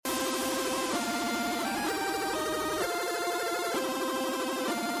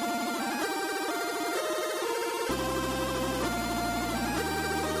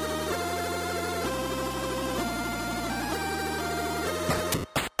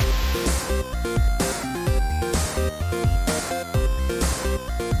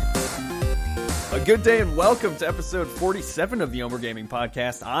Good day and welcome to episode 47 of the Ombre Gaming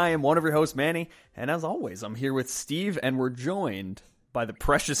Podcast. I am one of your hosts, Manny, and as always, I'm here with Steve, and we're joined by the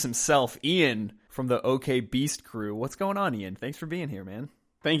precious himself, Ian, from the OK Beast crew. What's going on, Ian? Thanks for being here, man.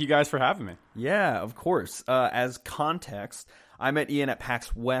 Thank you guys for having me. Yeah, of course. As context, I met Ian at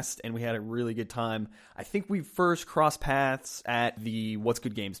PAX West, and we had a really good time. I think we first crossed paths at the What's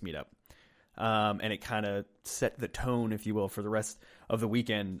Good Games meetup. And it kind of set the tone, if you will, for the rest of the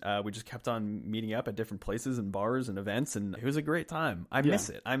weekend. We just kept on meeting up at different places and bars and events, and it was a great time. I miss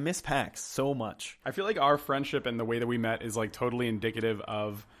it. I miss PAX so much. I feel like our friendship and the way that we met is like totally indicative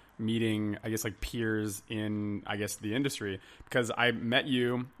of meeting, I guess, like peers in, I guess, the industry. Because I met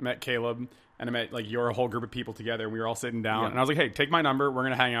you, met Caleb, and I met like your whole group of people together. We were all sitting down, and I was like, hey, take my number. We're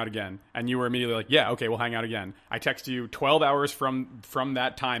going to hang out again. And you were immediately like, yeah, okay, we'll hang out again. I texted you 12 hours from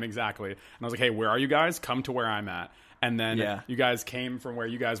that time exactly. And I was like, hey, where are you guys? Come to where I'm at. And then you guys came from where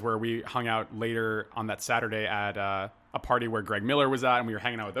you guys were. We hung out later on that Saturday at a party where Greg Miller was at, and we were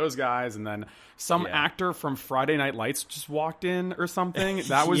hanging out with those guys. And then some actor from Friday Night Lights just walked in or something.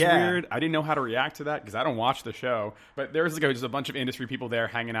 That was weird. I didn't know how to react to that because I don't watch the show. But there was like just a bunch of industry people there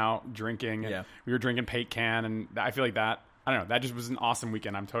hanging out, drinking. Yeah. We were drinking Pate Can, and I feel like that, I don't know, that just was an awesome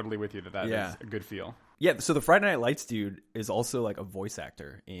weekend. I'm totally with you that is a good feel. Yeah, so the Friday Night Lights dude is also like a voice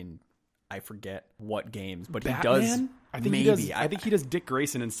actor in, I forget what games, but Batman? He does. I think he does Dick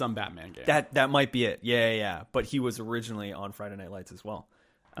Grayson in some Batman game. That might be it. Yeah. But he was originally on Friday Night Lights as well.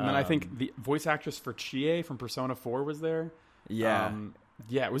 And then I think the voice actress for Chie from Persona 4 was there. Yeah.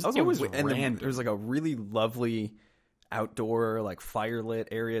 It was random. There was like a really lovely outdoor, like firelit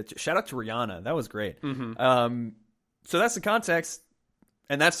area. Shout out to Rihanna. That was great. Mm-hmm. So that's the context.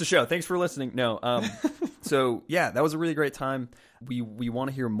 And that's the show. Thanks for listening. No. So yeah, that was a really great time. We want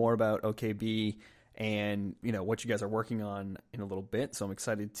to hear more about OKB and what you guys are working on in a little bit. So I'm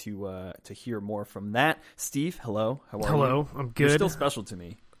excited to hear more from that. Steve, hello. How are you? Hello. I'm good. You're still special to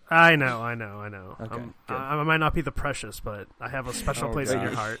me. I know. Okay, I might not be the precious, but I have a special place in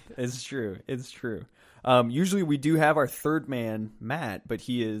your heart. It's true. Usually we do have our third man, Matt, but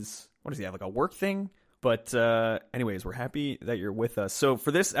he is, what does he have, like a work thing? But anyways, we're happy that you're with us. So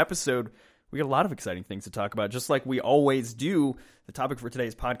for this episode, we got a lot of exciting things to talk about. Just like we always do, the topic for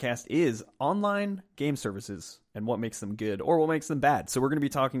today's podcast is online game services and what makes them good or what makes them bad. So we're going to be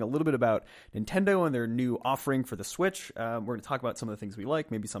talking a little bit about Nintendo and their new offering for the Switch. We're going to talk about some of the things we like,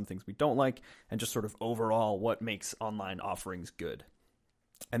 maybe some things we don't like, and just sort of overall what makes online offerings good.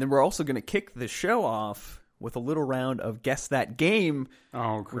 And then we're also going to kick the show off with a little round of Guess That Game,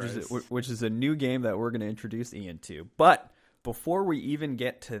 which is a new game that we're going to introduce Ian to. But before we even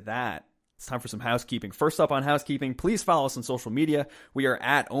get to that, it's time for some housekeeping. First up on housekeeping, please follow us on social media. We are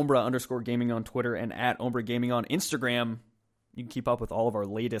at Ombra_gaming on Twitter and at Ombra Gaming on Instagram. You can keep up with all of our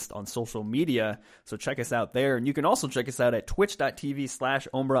latest on social media, so check us out there. And you can also check us out at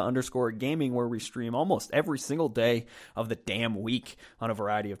twitch.tv/Ombra_gaming, where we stream almost every single day of the damn week on a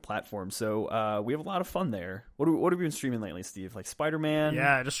variety of platforms. So we have a lot of fun there. What have you been streaming lately, Steve? Like Spider-Man?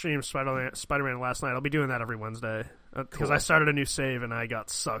 Yeah, I just streamed Spider-Man last night. I'll be doing that every Wednesday. Because Cool. I started a new save and I got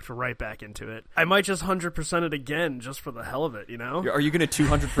sucked right back into it. I might just 100% it again just for the hell of it, Are you going to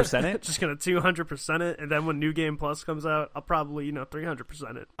 200% it? Just going to 200% it, and then when New Game Plus comes out, I'll probably,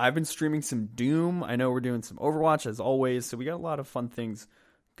 300% it. I've been streaming some Doom. I know we're doing some Overwatch as always, so we got a lot of fun things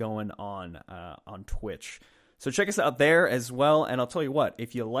going on Twitch. So check us out there as well, and I'll tell you what,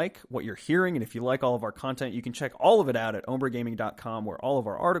 if you like what you're hearing and if you like all of our content, you can check all of it out at ombragaming.com, where all of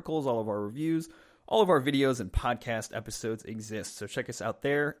our articles, all of our reviews, all of our videos and podcast episodes exist. So check us out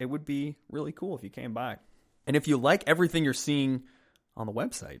there. It would be really cool if you came by. And if you like everything you're seeing on the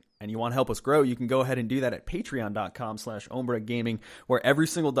website and you want to help us grow, you can go ahead and do that at patreon.com/OmbraGaming, where every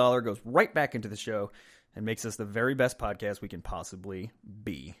single dollar goes right back into the show and makes us the very best podcast we can possibly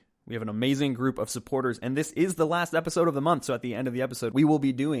be. We have an amazing group of supporters, and this is the last episode of the month. So at the end of the episode, we will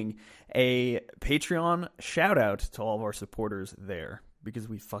be doing a Patreon shout out to all of our supporters there because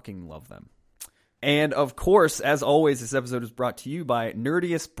we fucking love them. And of course, as always, this episode is brought to you by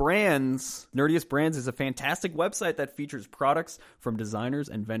Nerdiest Brands. Nerdiest Brands is a fantastic website that features products from designers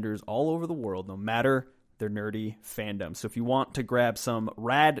and vendors all over the world, no matter their nerdy fandom. So if you want to grab some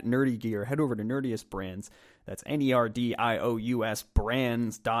rad nerdy gear, head over to Nerdiest Brands. That's NERDIOUS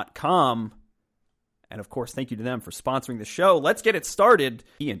brands.com. And of course, thank you to them for sponsoring the show. Let's get it started.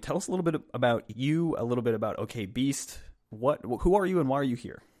 Ian, tell us a little bit about you, a little bit about OK Beast. Who are you and why are you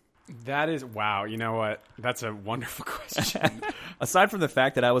here? That is, wow, you know what? That's a wonderful question. Aside from the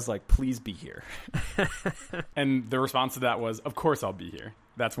fact that I was like, please be here. And the response to that was, of course I'll be here.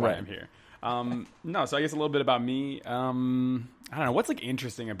 That's why Right. I'm here. No, so I guess a little bit about me. I don't know. What's like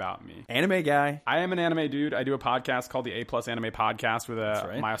interesting about me? Anime guy. I am an anime dude. I do a podcast called the A+ Anime Podcast with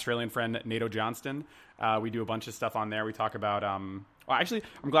right. my Australian friend, Nato Johnston. We do a bunch of stuff on there. We talk about... well, actually,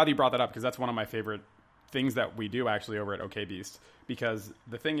 I'm glad you brought that up because that's one of my favorite things that we do actually over at OK Beast. Because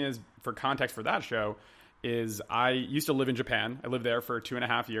the thing is, for context for that show, is I used to live in Japan. I lived there for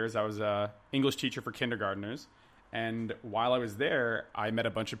 2.5 years. I was an English teacher for kindergartners. And while I was there, I met a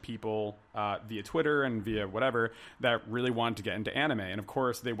bunch of people via Twitter and via whatever that really wanted to get into anime. And of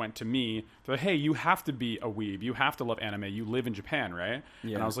course, they went to me. They're like, hey, you have to be a weeb. You have to love anime. You live in Japan, right?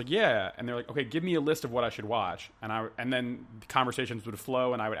 Yeah. And I was like, yeah. And they're like, okay, give me a list of what I should watch. And then the conversations would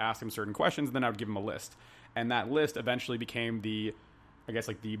flow, and I would ask them certain questions, and then I would give them a list. And that list eventually became the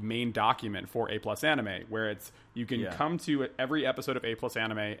main document for A+ Anime, where it's you can come to every episode of A+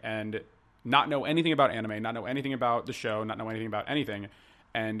 Anime and not know anything about anime, not know anything about the show, not know anything about anything,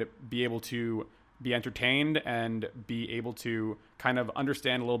 and be able to be entertained and be able to kind of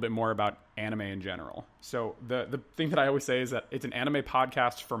understand a little bit more about anime in general. So the thing that I always say is that it's an anime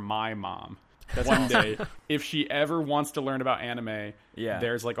podcast for my mom. One day, if she ever wants to learn about anime,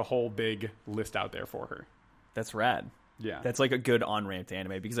 there's like a whole big list out there for her. That's rad. Yeah. That's like a good on-ramp to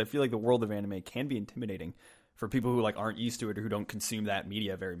anime, because I feel like the world of anime can be intimidating for people who like aren't used to it or who don't consume that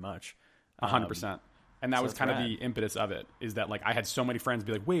media very much. 100%. And that so was that's kind of rad. the impetus of it, is that like I had so many friends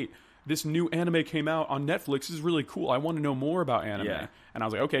be like, wait, this new anime came out on Netflix. This is really cool. I want to know more about anime. Yeah. And I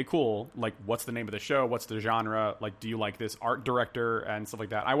was like, okay, cool. Like, what's the name of the show? What's the genre? Like, do you like this art director and stuff like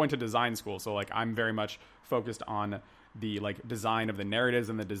that? I went to design school, so like I'm very much focused on the like design of the narratives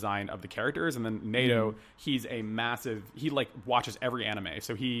and the design of the characters. And then Nato, he's a massive, he like watches every anime.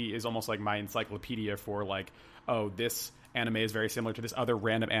 So he is almost like my encyclopedia for like, oh, this anime is very similar to this other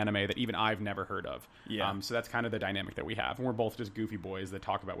random anime that even I've never heard of. Yeah. So that's kind of the dynamic that we have. And we're both just goofy boys that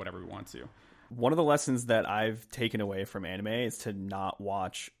talk about whatever we want to. One of the lessons that I've taken away from anime is to not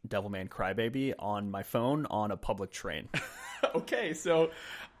watch Devilman Crybaby on my phone on a public train. Okay, so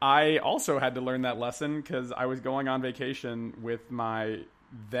I also had to learn that lesson because I was going on vacation with my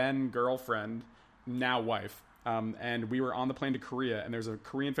then girlfriend, now wife, and we were on the plane to Korea, and there's a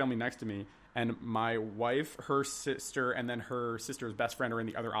Korean family next to me, and my wife, her sister, and then her sister's best friend are in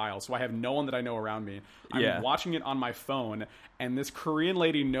the other aisle, so I have no one that I know around me. I'm watching it on my phone, and this Korean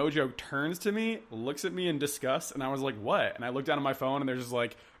lady, no joke, turns to me, looks at me in disgust, and I was like, what? And I looked down at my phone, and there's just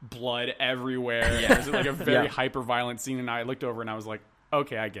like blood everywhere. There's like a very hyper-violent scene, and I looked over, and I was like,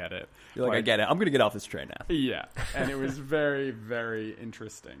 okay, I get it. You're like, I get it. I'm going to get off this train now. Yeah, and it was very, very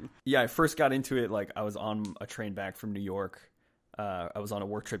interesting. Yeah, I first got into it, like, I was on a train back from New York. I was on a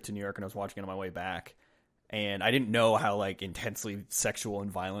work trip to New York, and I was watching it on my way back. And I didn't know how, like, intensely sexual and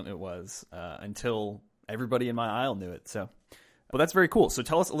violent it was until everybody in my aisle knew it. So, but that's very cool. So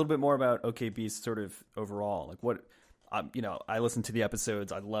tell us a little bit more about OK Beast sort of overall. Like, what... you know, I listen to the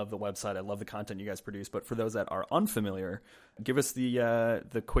episodes. I love the website. I love the content you guys produce. But for those that are unfamiliar, give us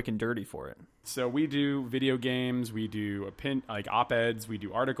the quick and dirty for it. So we do video games. We do op-eds. We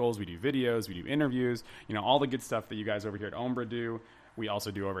do articles. We do videos. We do interviews. You know, all the good stuff that you guys over here at Ombra do. We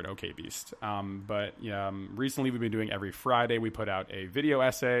also do over at OK Beast. But recently we've been doing every Friday. We put out a video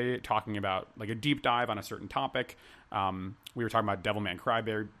essay talking about like a deep dive on a certain topic. We were talking about Devilman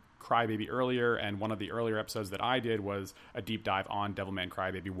Crybaby earlier, and one of the earlier episodes that I did was a deep dive on Devilman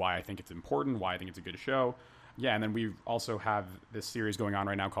Crybaby, why I think it's important, why I think it's a good show. Yeah, and then we also have this series going on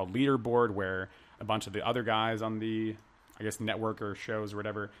right now called Leaderboard, where a bunch of the other guys on the, I guess, network or shows or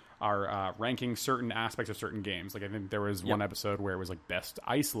whatever are ranking certain aspects of certain games. Like I think there was one episode where it was like best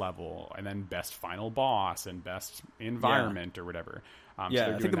ice level, and then best final boss, and best environment or whatever.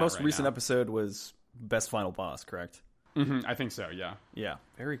 I think the most recent episode was best final boss, correct? Mm-hmm, I think so, yeah. Yeah,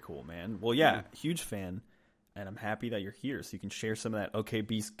 very cool, man. Well, huge fan, and I'm happy that you're here so you can share some of that OK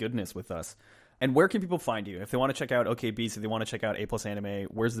Beast goodness with us. And where can people find you? If they want to check out OK Beast, if they want to check out A+ Anime,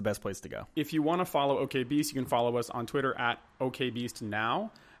 where's the best place to go? If you want to follow OK Beast, you can follow us on Twitter at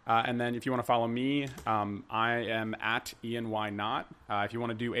OKBeastNow. And then if you want to follow me, I am at IanWhyNot. If you want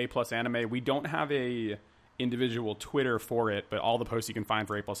to do A+ Anime, we don't have a individual Twitter for it, but all the posts you can find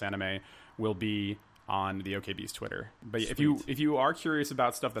for A+ Anime will be on the OK Beast Twitter. But if you are curious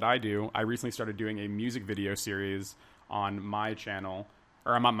about stuff that I do, I recently started doing a music video series on my channel,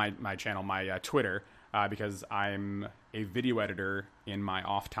 or I'm on my channel, my Twitter, because I'm a video editor in my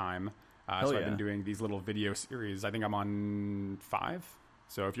off time. So I've been doing these little video series. I think I'm on 5.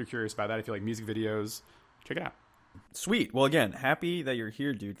 So if you're curious about that, if you like music videos, check it out. Sweet. Well, again, happy that you're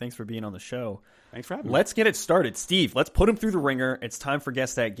here, dude. Thanks for being on the show. Thanks for having me. Let's get it started. Steve, let's put him through the ringer. It's time for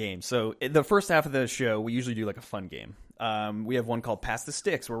Guess That Game. So in the first half of the show, we usually do like a fun game. We have one called Pass the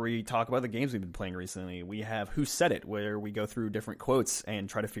Sticks, where we talk about the games we've been playing recently. We have Who Said It, where we go through different quotes and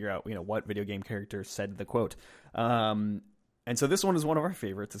try to figure out, what video game character said the quote. And so this one is one of our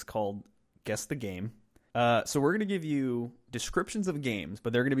favorites. It's called Guess the Game. So we're going to give you descriptions of games,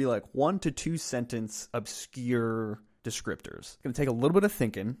 but they're going to be like 1 to 2 sentence obscure descriptors. It's going to take a little bit of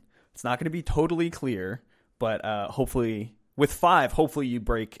thinking. It's not going to be totally clear, but hopefully with 5, hopefully you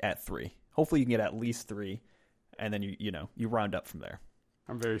break at 3. Hopefully you can get at least 3. And then you round up from there.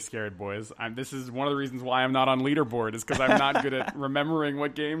 I'm very scared, boys. This is one of the reasons why I'm not on leaderboard, is because I'm not good at remembering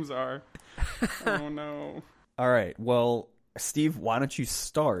what games are. Oh, no. All right. Well, Steve, why don't you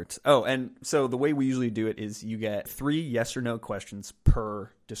start? Oh, and so the way we usually do it is you get 3 yes or no questions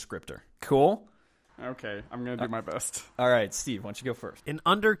per descriptor. Cool? Okay, I'm going to do my best. All right, Steve, why don't you go first? An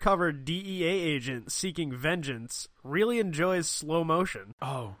undercover DEA agent seeking vengeance really enjoys slow motion.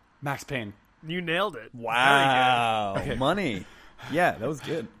 Oh, Max Payne. You nailed it. Wow. Okay. Money. Yeah, that was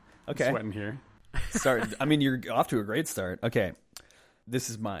good. Okay. I'm sweating here. Start. I mean, you're off to a great start. Okay.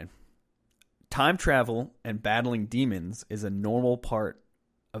 This is mine. Time travel and battling demons is a normal part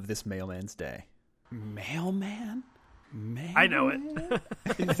of this mailman's day. Mailman? I know it.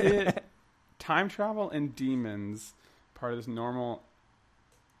 Is it time travel and demons part of this normal...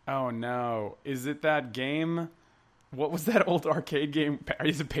 Oh, no. Is it that game... What was that old arcade game?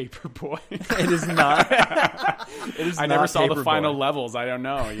 Is it Paperboy? It is not. It is I not never saw the Paperboy. final levels. I don't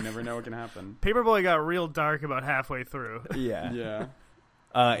know. You never know what can happen. Paperboy got real dark about halfway through. Yeah.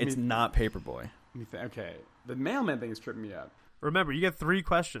 Yeah. It's not Paperboy. Okay. The mailman thing is tripping me up. Remember, you get 3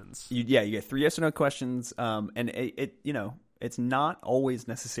 questions. You get 3 yes or no questions, and it's not always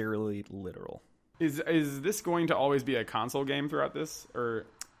necessarily literal. Is this going to always be a console game throughout this, or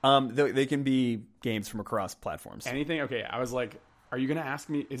They can be games from across platforms. anything? Okay, I was like, are you going to ask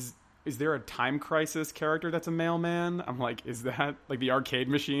me, is there a Time Crisis character that's a mailman? I'm like, is that like the arcade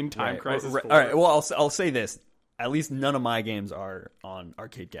machine Time Crisis? All right. Well, I'll say this. At least none of my games are on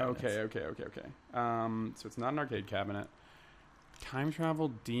arcade cabinets. Okay. So it's not an arcade cabinet. Time travel,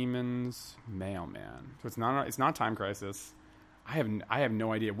 demons, mailman. So it's not Time Crisis. I have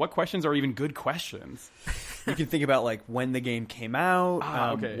no idea. What questions are even good questions? You can think about like when the game came out,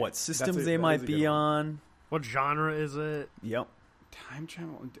 Okay. what systems That they is a might good be one. on. What genre is it? Yep. Time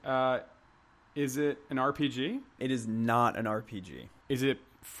travel. Is it an RPG? It is not an RPG. Is it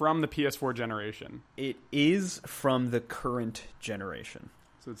from the PS4 generation? It is from the current generation.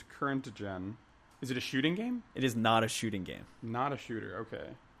 So it's current gen. Is it a shooting game? It is not a shooting game. Not a shooter. Okay.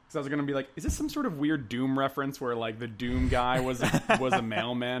 Because I was gonna be like, is this some sort of weird Doom reference where like the Doom guy was a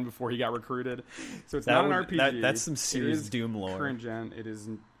mailman before he got recruited? So it's not an RPG. That's some serious It is Doom lore. Current gen. It is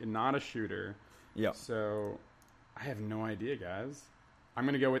not a shooter. Yep. So I have no idea, guys. I'm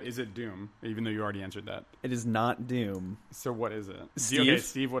gonna go with is it Doom? Even though you already answered that. It is not Doom. So what is it? Steve? Okay,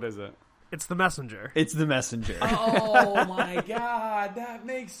 Steve, what is it? It's The Messenger. It's The Messenger. Oh my god, that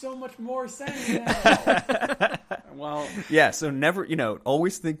makes so much more sense now. Well, Yeah, so never,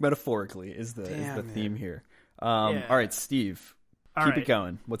 always think metaphorically is the Damn it. theme here. Yeah. All right, Steve, All keep right. it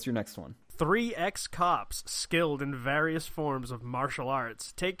going. What's your next one? 3 ex-cops skilled in various forms of martial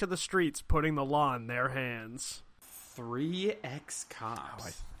arts take to the streets putting the law in their hands. 3 ex-cops. Oh,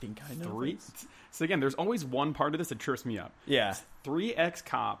 I think I know 3. this. So again, there's always one part of this that trips me up. Yeah. 3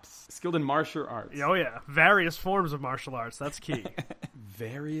 ex-cops skilled in martial arts. Oh yeah, various forms of martial arts, that's key.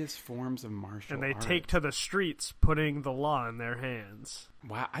 Various forms of martial And they arts. take to the streets putting the law in their hands.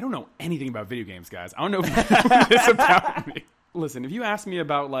 Wow, I don't know anything about video games, guys. I don't know this about me. Listen, if you ask me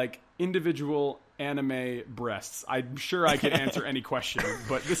about like individual anime breasts, I'm sure I could answer any question.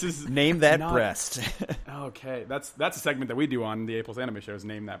 But this is Name that not- breast. Okay, that's a segment that we do on the A Plus Anime Shows.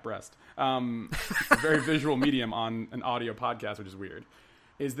 Name that breast. It's a very visual medium on an audio podcast, which is weird.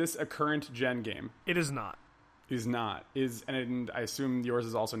 Is this a current gen game? It is not. Is not. And I assume yours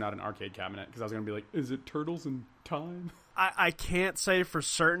is also not an arcade cabinet because I was going to be like, is it Turtles in Time? I can't say for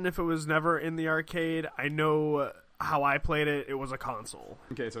certain if it was never in the arcade. I know how I played it. It was a console.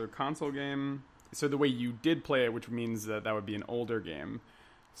 Okay, so console game. So the way you did play it, which means that would be an older game.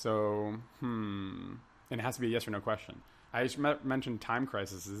 So, and it has to be a yes or no question. I just mentioned Time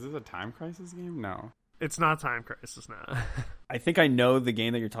Crisis. Is this a Time Crisis game? No. It's not Time Crisis now. I think I know the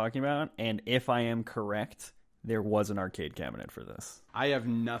game that you're talking about, and if I am correct, there was an arcade cabinet for this. I have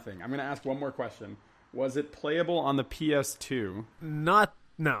nothing. I'm going to ask one more question. Was it playable on the PS2? Not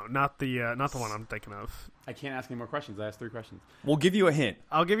the one I'm thinking of. I can't ask any more questions. I asked 3 questions. We'll give you a hint.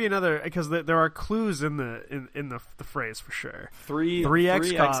 I'll give you another because there are clues in the phrase for sure. 3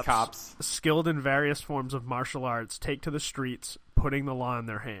 ex-cops, ex-cops. skilled in various forms of martial arts take to the streets, putting the law in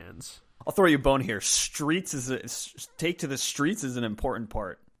their hands. I'll throw you a bone here. Take to the streets is an important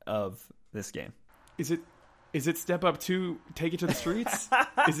part of this game. Is it Step Up 2 Take It to the Streets?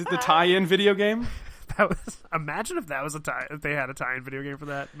 Is it the tie-in video game? Imagine if that was if they had a tie-in video game for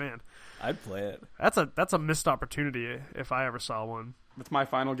that. Man, I'd play it. That's a missed opportunity if I ever saw one. That's my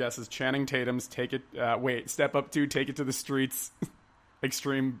final guess is Channing Tatum's Step Up 2 Take It to the Streets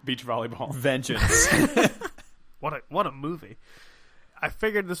Extreme Beach Volleyball. Vengeance. What a movie. I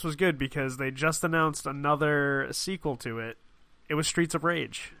figured this was good because they just announced another sequel to it. It was Streets of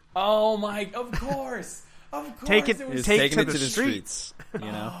Rage. Oh my, of course. Of course. Take it to the streets. You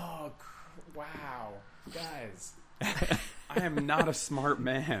know? Oh, wow. Guys. I am not a smart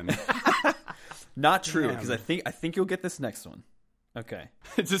man. Not true, because I think you'll get this next one. Okay.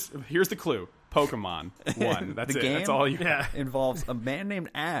 It's just, here's the clue. Pokemon 1. That's the it. game That's all you involves a man named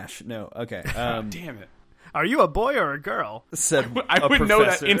Ash. No, okay. Damn it. Are you a boy or a girl? Said I would professor. know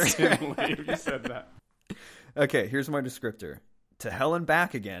that instantly if you said that. Okay, here's my descriptor. To hell and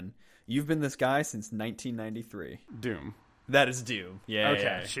back again. You've been this guy since 1993. Doom. That is Doom. Yeah. Okay.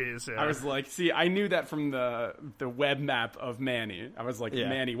 Yeah. Jeez, yeah. I was like, see, I knew that from the web map of Manny. I was like,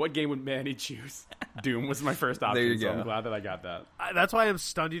 Manny, what game would Manny choose? Doom was my first option, There you so go. I'm glad that I got that. That's why I'm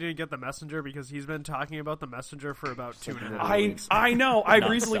stunned you didn't get The Messenger, because he's been talking about The Messenger for about 2.5 weeks. I know. I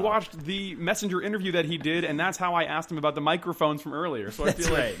Non-stop. recently watched the Messenger interview that he did, and that's how I asked him about the microphones from earlier. So I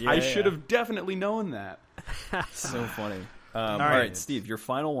feel like I should have definitely known that. So funny. All right. right, Steve, your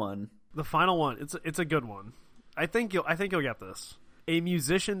final one. The final one, it's a good one. I think you'll get this. A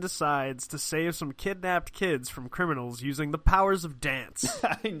musician decides to save some kidnapped kids from criminals using the powers of dance.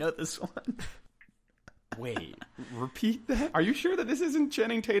 I know this one. Wait, repeat that? Are you sure that this isn't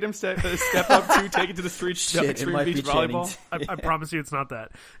Channing Tatum Step Up 2 Take It to the Streets Shit, it Extreme might Beach be Channing Volleyball? I promise you it's not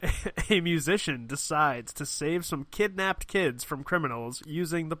that. A musician decides to save some kidnapped kids from criminals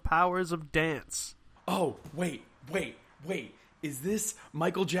using the powers of dance. Oh, wait. Is this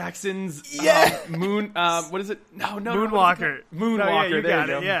Michael Jackson's Moon? What is it? No. Moonwalker. Moonwalker. No, yeah, you there got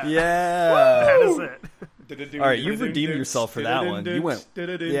you it. go. Yeah. Yeah. That is it. All right, you've redeemed yourself for that one. You went,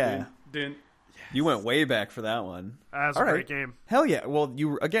 you went way back for that one. That's a All great right. game. Hell yeah! Well,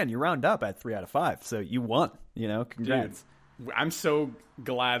 you round up at 3 out of 5, so you won. You know, congrats. Dude, I'm so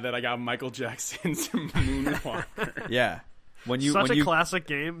glad that I got Michael Jackson's Moonwalker. Yeah, Such a classic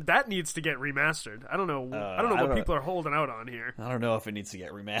game that needs to get remastered. I don't know what people are holding out on here. I don't know if it needs to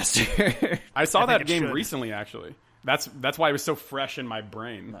get remastered. I saw I think that it game should. recently, actually. That's why it was so fresh in my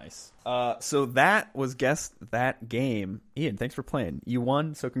brain. Nice. So that was Guess That Game. Ian, thanks for playing. You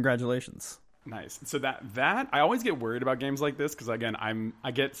won, so congratulations. Nice. So that I always get worried about games like this because again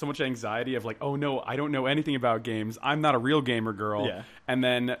I get so much anxiety of like, oh no, I don't know anything about games. I'm not a real gamer girl. Yeah. And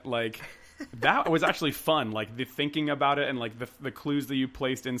then like that was actually fun. Like the thinking about it and like the clues that you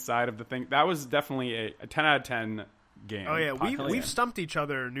placed inside of the thing. That was definitely a 10 out of 10 game. Oh yeah, we've stumped each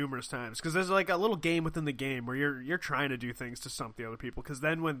other numerous times because there's like a little game within the game where you're trying to do things to stump the other people. Because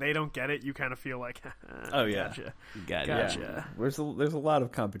then when they don't get it, you kind of feel like, Oh yeah, Gotcha. Yeah. There's a lot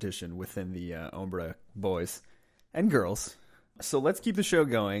of competition within the Umbra boys and girls. So let's keep the show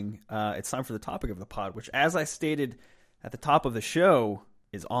going. It's time for the topic of the pod, which, as I stated at the top of the show,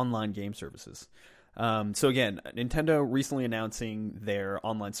 is online game services. So again, Nintendo recently announcing their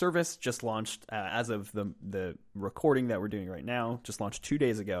online service just launched as of the recording that we're doing right now. Just launched 2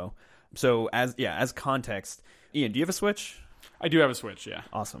 days ago. So as context, Ian, do you have a Switch? I do have a Switch. Yeah.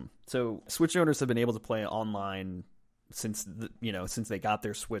 Awesome. So Switch owners have been able to play online since they got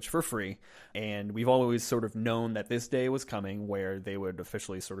their Switch for free, and we've always sort of known that this day was coming where they would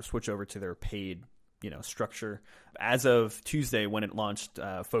officially sort of switch over to their paid structure. As of Tuesday when it launched,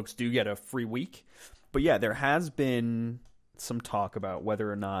 folks do get a free week. But yeah, there has been some talk about whether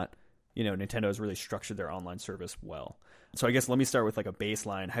or not, Nintendo has really structured their online service well. So I guess let me start with like a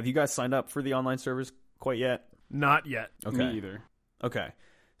baseline. Have you guys signed up for the online service quite yet? Not yet. Okay. Me either. Okay.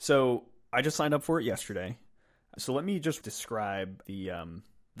 So I just signed up for it yesterday. So let me just describe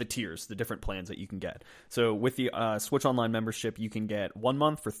the tiers, the different plans that you can get. So with the Switch Online membership, you can get 1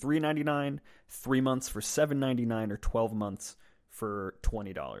 month for $3.99, 3 months for $7.99, or 12 months for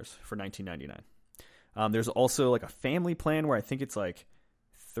 $20 for $19.99. There's also like a family plan where I think it's like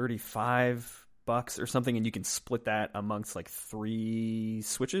 $35 or something, and you can split that amongst like 3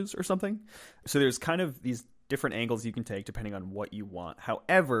 Switches or something. So there's kind of these different angles you can take depending on what you want.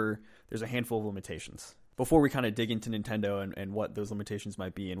 However, there's a handful of limitations. Before we kind of dig into Nintendo and what those limitations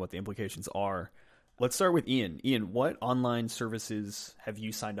might be and what the implications are, let's start with Ian. Ian, what online services have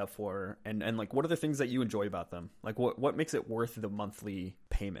you signed up for? And like, what are the things that you enjoy about them? Like, what makes it worth the monthly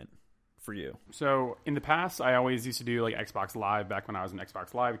payment for you? So in the past, I always used to do like Xbox Live back when I was an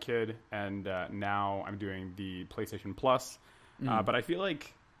Xbox Live kid, and now I'm doing the PlayStation Plus. But I feel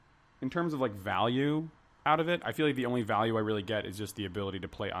like in terms of like value out of it, I feel like the only value I really get is just the ability to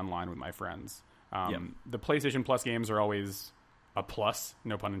play online with my friends. The PlayStation Plus games are always a plus,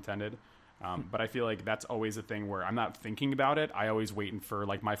 no pun intended. But I feel like that's always a thing where I'm not thinking about it. I always waiting for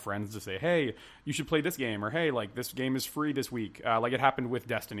like my friends to say, "Hey, you should play this game," or "Hey, like this game is free this week." Like it happened with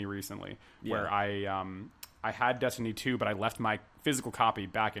Destiny recently, where I had Destiny 2, but I left my physical copy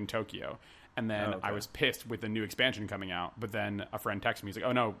back in Tokyo, and then I was pissed with the new expansion coming out. But then a friend texted me, he's like,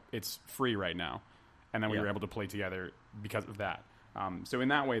 "Oh no, it's free right now," and then we were able to play together because of that. So in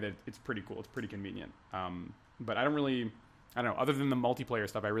that way, that it's pretty cool. It's pretty convenient. But I don't know. Other than the multiplayer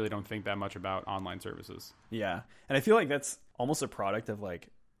stuff, I really don't think that much about online services. Yeah, and I feel like that's almost a product of like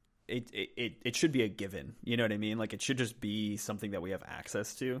it should be a given. You know what I mean? Like it should just be something that we have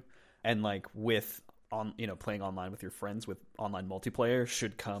access to, and like with playing online with your friends with online multiplayer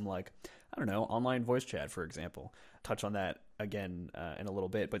should come like I don't know, online voice chat, for example. Touch on that again in a little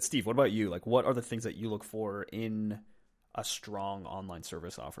bit. But Steve, what about you? Like, what are the things that you look for in a strong online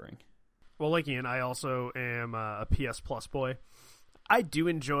service offering? Well, like Ian, I also am a PS Plus boy. I do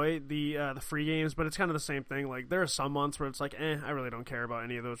enjoy the free games, but it's kind of the same thing. Like, there are some months where it's like, I really don't care about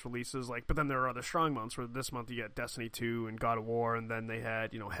any of those releases. Like, but then there are other strong months where this month you get Destiny 2 and God of War, and then they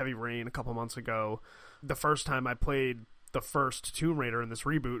had, Heavy Rain a couple months ago. The first time I played the first Tomb Raider in this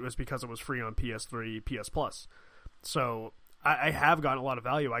reboot was because it was free on PS3, PS Plus. So I have gotten a lot of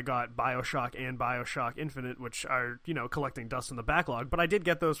value. I got BioShock and BioShock Infinite, which are, collecting dust in the backlog, but I did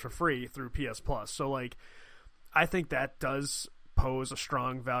get those for free through PS Plus. So, like, I think that does pose a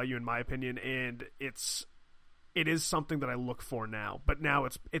strong value in my opinion, and it is something that I look for now. But now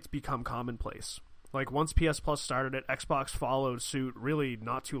it's become commonplace. Like, once PS Plus started it, Xbox followed suit really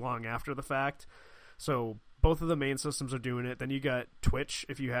not too long after the fact. So both of the main systems are doing it. Then you got Twitch.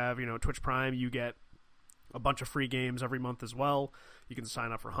 If you have, Twitch Prime, you get a bunch of free games every month as well. You can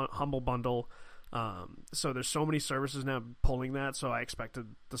sign up for Humble Bundle. So there's so many services now pulling that, so I expected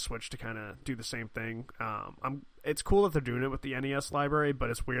the Switch to kind of do the same thing. It's cool that they're doing it with the NES library, but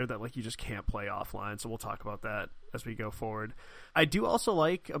it's weird that like you just can't play offline, so we'll talk about that as we go forward. I do also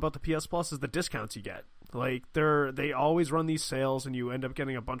like about the PS Plus is the discounts you get. Like they always run these sales, and you end up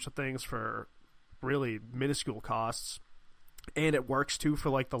getting a bunch of things for really minuscule costs, and it works too for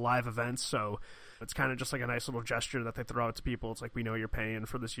like the live events, so it's kind of just like a nice little gesture that they throw out to people. It's like, we know you're paying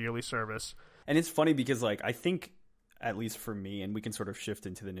for this yearly service. And it's funny because, like, I think, at least for me, and we can sort of shift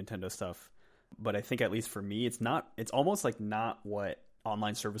into the Nintendo stuff, but I think at least for me, it's almost like not what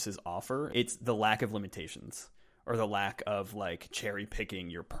online services offer. It's the lack of limitations, or the lack of, like, cherry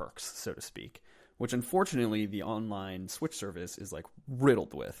picking your perks, so to speak, which unfortunately the online Switch service is, like,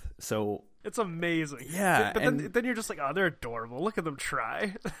 riddled with. So it's amazing. Yeah. But then you're just like, oh, they're adorable. Look at them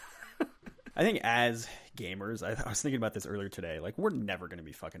try. I think as gamers, I was thinking about this earlier today, like, we're never going to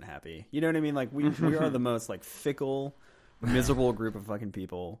be fucking happy. You know what I mean? Like, we are the most, like, fickle, miserable group of fucking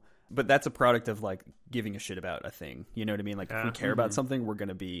people. But that's a product of, like, giving a shit about a thing. You know what I mean? Like, if we care about something, we're going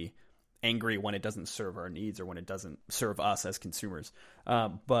to be angry when it doesn't serve our needs or when it doesn't serve us as consumers.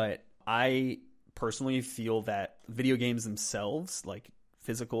 But I personally feel that video games themselves, like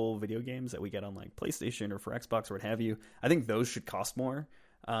physical video games that we get on, like, PlayStation or for Xbox or what have you, I think those should cost more.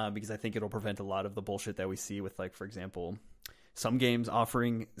 Because I think it'll prevent a lot of the bullshit that we see with, like, for example, some games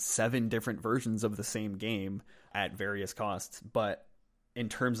offering 7 different versions of the same game at various costs. But in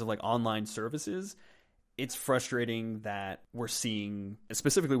terms of, like, online services, it's frustrating that we're seeing,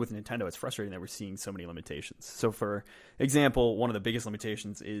 specifically with Nintendo, it's frustrating that we're seeing so many limitations. So, for example, one of the biggest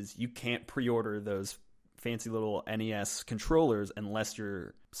limitations is you can't pre-order those fancy little NES controllers unless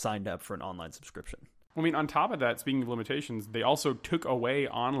you're signed up for an online subscription. I mean, on top of that, speaking of limitations, they also took away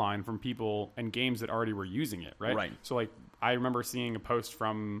online from people and games that already were using it, right? Right. So, like, I remember seeing a post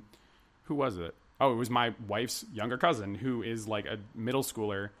from, who was it? Oh, it was my wife's younger cousin, who is, like, a middle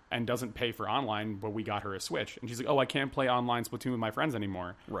schooler and doesn't pay for online, but we got her a Switch. And she's like, oh, I can't play online Splatoon with my friends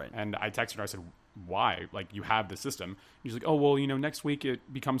anymore. Right. And I texted her, I said, why? Like, you have the system. And she's like, oh, well, next week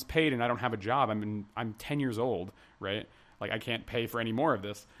it becomes paid and I don't have a job. I'm 10 years old, right? Like, I can't pay for any more of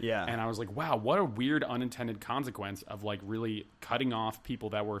this. Yeah. And I was like, wow, what a weird unintended consequence of, like, really cutting off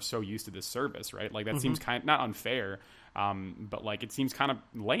people that were so used to this service, right? Like, that seems kind of, not unfair, but, like, it seems kind of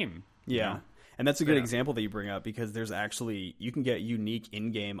lame. Yeah. And that's a good example that you bring up, because there's actually, you can get unique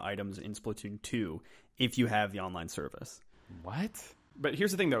in-game items in Splatoon 2 if you have the online service. What? But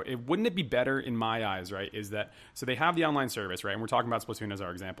here's the thing, though. Wouldn't it be better, in my eyes, right, is that, so they have the online service, right, and we're talking about Splatoon as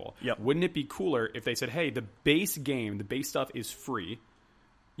our example. Yep. Wouldn't it be cooler if they said, hey, the base game, the base stuff is free.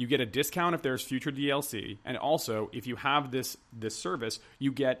 You get a discount if there's future DLC, and also if you have this service,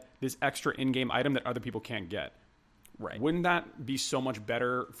 you get this extra in-game item that other people can't get. Right. Wouldn't that be so much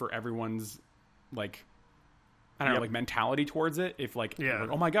better for everyone's like, I don't know, like mentality towards it? If like,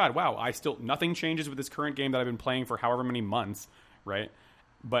 oh my god, wow, nothing changes with this current game that I've been playing for however many months, right?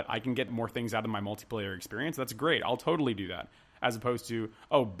 But I can get more things out of my multiplayer experience. That's great. I'll totally do that. As opposed to,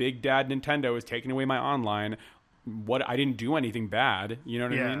 oh, Big Dad Nintendo is taking away my online. What, I didn't do anything bad. You know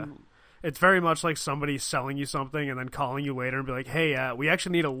what I mean? It's very much like somebody selling you something and then calling you later and be like, hey, we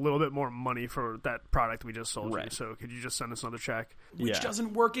actually need a little bit more money for that product we just sold you. So could you just send us another check? Which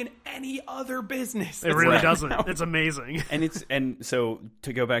doesn't work in any other business. It really doesn't. It's amazing. And so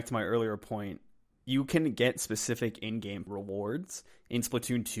to go back to my earlier point, you can get specific in-game rewards in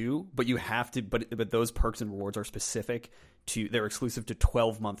Splatoon 2, but you have to. But those perks and rewards are specific to. They're exclusive to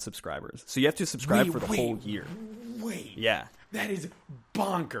 12-month subscribers. So you have to subscribe for the whole year. Yeah, that is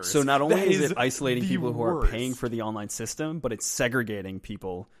bonkers. So not only is it isolating people who are paying for the online system, but it's segregating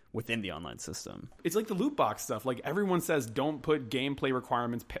people within the online system. It's like the loot box stuff. Like everyone says, don't put gameplay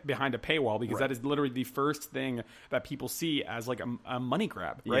requirements behind a paywall because that is literally the first thing that people see as like a money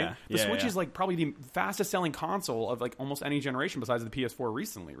grab, right? The Switch is like probably the fastest selling console of like almost any generation besides the PS4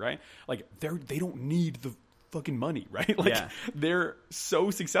 recently, right? Like they don't need the fucking money, right? Like they're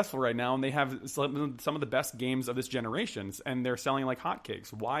so successful right now and they have some of the best games of this generation and they're selling like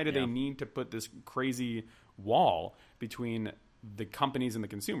hotcakes. Why do they need to put this crazy wall between the companies and the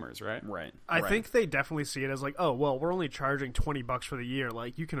consumers, right? I think they definitely see it as like, oh, well, we're only charging $20 for the year.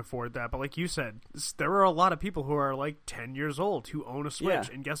 Like, you can afford that. But like you said, there are a lot of people who are like 10 years old who own a Switch.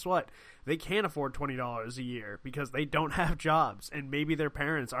 And guess what? They can't afford $20 a year because they don't have jobs. And maybe their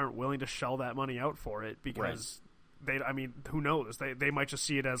parents aren't willing to shell that money out for it because I mean, who knows? They might just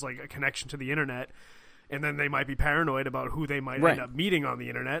see it as like a connection to the internet. And then they might be paranoid about who they might end up meeting on the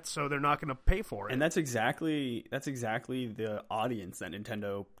internet, so they're not going to pay for it. And that's exactly the audience that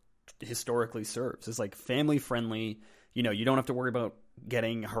Nintendo historically serves. It's like family friendly. You know, you don't have to worry about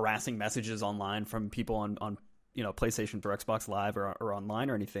getting harassing messages online from people on PlayStation or Xbox Live or online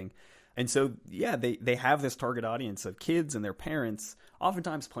or anything. And so they have this target audience of kids and their parents,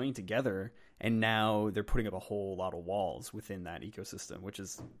 oftentimes playing together. And now they're putting up a whole lot of walls within that ecosystem, which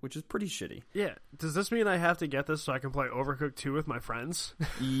is pretty shitty. Yeah. Does this mean I have to get this so I can play Overcooked 2 with my friends?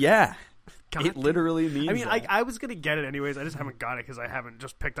 Yeah. It literally means I mean, that. I was going to get it anyways. I just haven't got it because I haven't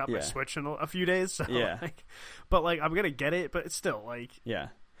just picked up my Switch in a few days. So but I'm going to get it, but it's still like... Yeah.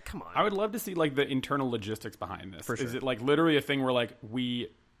 Come on. I would love to see like the internal logistics behind this. For sure. Is it like literally a thing where like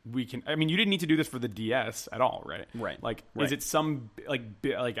we can, I mean, you didn't need to do this for the DS at all, right? Like, is it some, like,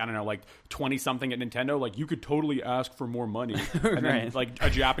 I don't know, like 20 something at Nintendo? Like, you could totally ask for more money. And then, like, a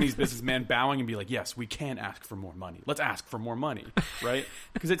Japanese businessman bowing and be like, yes, we can ask for more money. Let's ask for more money, right?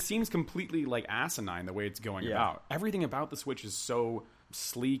 Because it seems completely, like, asinine the way it's going about. Everything about the Switch is so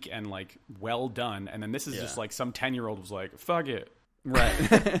sleek and, like, well done. And then this is just, like, some 10-year-old was like, fuck it.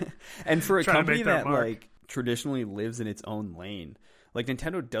 Right. And for a company that, like, traditionally lives in its own lane, like,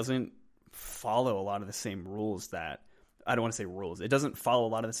 Nintendo doesn't follow a lot of the same rules that... I don't want to say rules. It doesn't follow a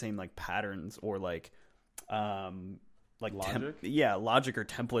lot of the same, like, patterns or, like logic? Logic or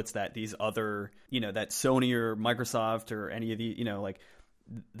templates that these other, that Sony or Microsoft or any of the, like,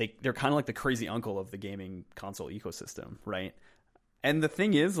 they're kind of like the crazy uncle of the gaming console ecosystem, right? And the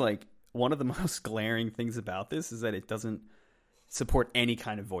thing is, like, one of the most glaring things about this is that it doesn't support any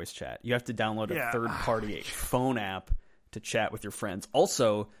kind of voice chat. You have to download a third-party phone app to chat with your friends,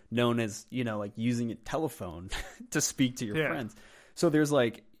 also known as, like using a telephone to speak to your friends. So there's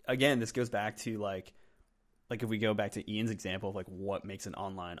like, again, this goes back to like if we go back to Ian's example of like what makes an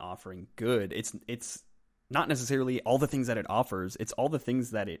online offering good, it's not necessarily all the things that it offers, it's all the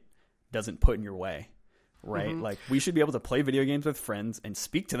things that it doesn't put in your way, right? Like, we should be able to play video games with friends and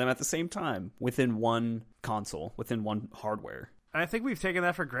speak to them at the same time within one console, within one hardware. I think we've taken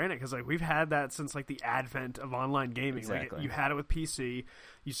that for granted because like we've had that since like the advent of online gaming. Exactly. Like, you had it with PC,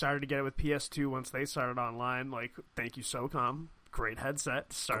 you started to get it with PS2 once they started online. Like, thank you, SOCOM. Great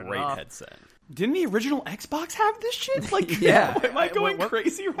headset. Headset. Didn't the original Xbox have this shit? Like, am I going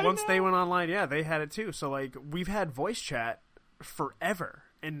crazy right Once now? they went online, they had it too. So like we've had voice chat forever.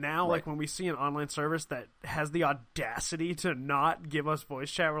 And now, like, when we see an online service that has the audacity to not give us voice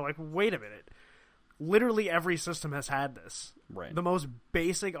chat, we're like, wait a minute. Literally every system has had this. Right. The most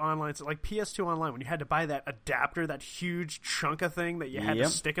basic online, like PS2 Online, when you had to buy that adapter, that huge chunk of thing that you had to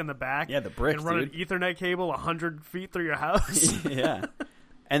stick in the back. Yeah, the bricks, and run an Ethernet cable 100 feet through your house. Yeah.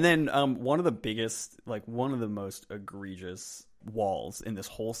 And then one of the most egregious walls in this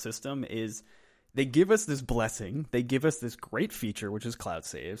whole system is they give us this blessing. They give us this great feature, which is cloud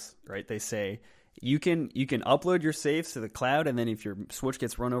saves, right? They say you can upload your saves to the cloud, and then if your Switch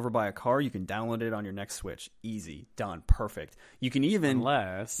gets run over by a car, you can download it on your next Switch. Easy, done, perfect. You can even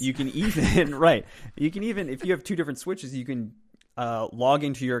right. You can even if you have two different Switches, you can log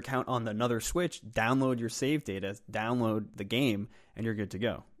into your account on another Switch, download your save data, download the game, and you're good to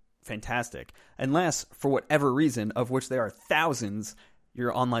go. Fantastic. Unless, for whatever reason, of which there are thousands,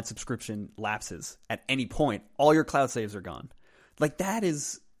 your online subscription lapses at any point. All your cloud saves are gone. Like, that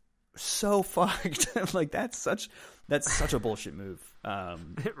is so fucked. Like, that's such a bullshit move.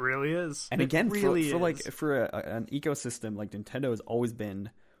 It really is. And again, for an ecosystem like Nintendo has always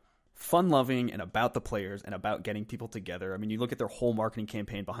been fun-loving and about the players and about getting people together. I mean, you look at their whole marketing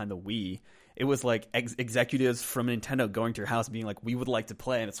campaign behind the Wii. It was like executives from Nintendo going to your house being like, we would like to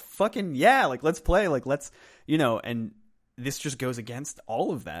play. And it's fucking, yeah, like, let's play. Like, let's, and this just goes against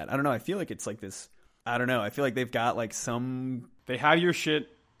all of that. I don't know. I feel like it's like this. I don't know. I feel like they've got like They have your shit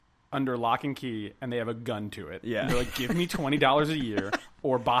under lock and key, and they have a gun to it. Yeah. They're like, give me $20 a year,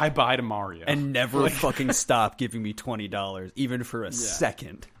 or bye-bye to Mario. And never fucking stop giving me $20, even for a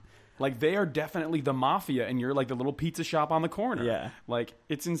second. Like, they are definitely the mafia, and you're like the little pizza shop on the corner. Yeah. Like,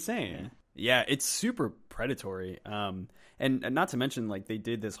 it's insane. Yeah, it's super predatory. And not to mention, like, they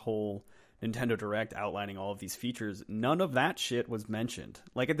did this whole Nintendo Direct outlining all of these features. None of that shit was mentioned.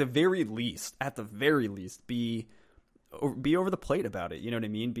 Like, at the very least, be over the plate about it. You know what I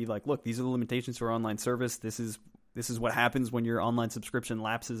mean? Be like, look, these are the limitations for online service. This is what happens when your online subscription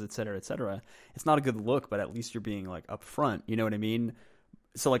lapses, et cetera, et cetera. It's not a good look, but at least you're being like upfront. You know what I mean?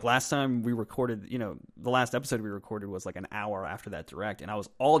 So like last time we recorded, the last episode we recorded was like an hour after that Direct, and I was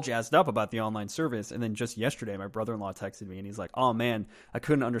all jazzed up about the online service. And then just yesterday, my brother-in-law texted me, and he's like, "Oh man, I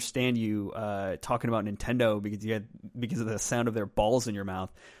couldn't understand you talking about Nintendo because of the sound of their balls in your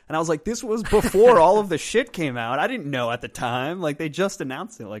mouth." And I was like, "This was before all of the shit came out. I didn't know at the time. Like, they just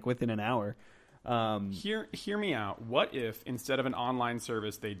announced it like within an hour." Hear me out. What if instead of an online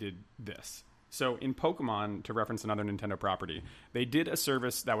service, they did this? So in Pokemon, to reference another Nintendo property, they did a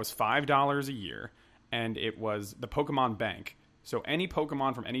service that was $5 a year, and it was the Pokemon Bank. So any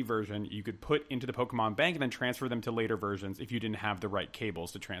Pokemon from any version, you could put into the Pokemon Bank and then transfer them to later versions if you didn't have the right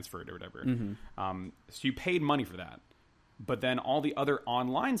cables to transfer it or whatever. Mm-hmm. So you paid money for that. But then all the other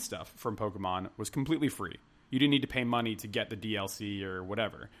online stuff from Pokemon was completely free. You didn't need to pay money to get the DLC or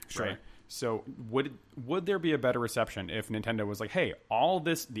whatever. Sure. Right? So would there be a better reception if Nintendo was like, hey, all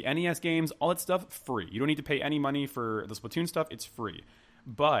this, the NES games, all that stuff, free. You don't need to pay any money for the Splatoon stuff. It's free.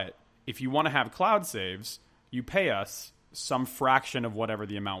 But if you want to have cloud saves, you pay us some fraction of whatever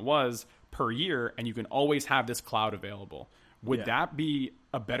the amount was per year, and you can always have this cloud available. Would that be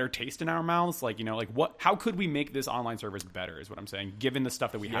a better taste in our mouths? Like, how could we make this online service better is what I'm saying, given the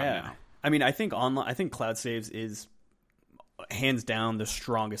stuff that we have now? I mean, I think cloud saves is hands down the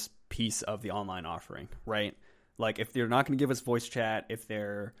strongest piece of the online offering, right? Like, if they're not going to give us voice chat, if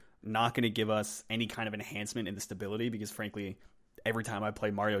they're not going to give us any kind of enhancement in the stability, because frankly, every time I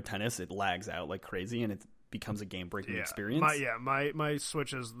play Mario Tennis, it lags out like crazy and it becomes a game-breaking experience. My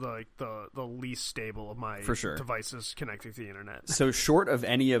Switch is the least stable of my devices connecting to the internet. So short of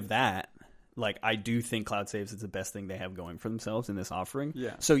any of that, like, I do think cloud saves is the best thing they have going for themselves in this offering.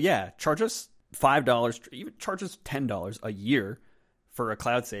 Yeah. So charge us $5, even charge us $10 a year for a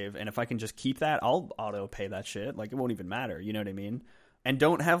cloud save, and if I can just keep that, I'll auto pay that shit. Like, it won't even matter. You know what I mean? And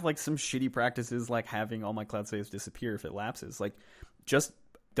don't have like some shitty practices like having all my cloud saves disappear if it lapses. Like, just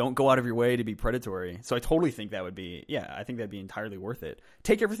don't go out of your way to be predatory. So I totally think that would be, I think that'd be entirely worth it.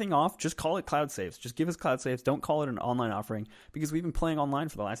 Take everything off. Just call it cloud saves. Just give us cloud saves. Don't call it an online offering, because we've been playing online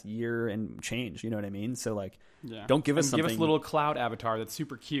for the last year and change. You know what I mean? So like, don't give us something. Give us a little cloud avatar that's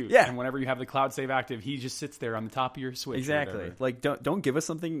super cute. Yeah. And whenever you have the cloud save active, he just sits there on the top of your Switch. Exactly. Like, don't give us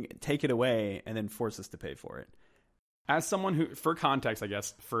something, take it away, and then force us to pay for it. As someone who, for context, I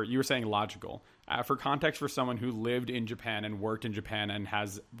guess, you were saying logical. For context, for someone who lived in Japan and worked in Japan and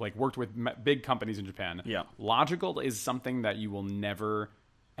has like worked with big companies in Japan, logical is something that you will never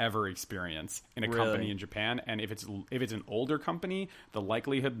ever experience in a company in Japan. And if it's an older company, the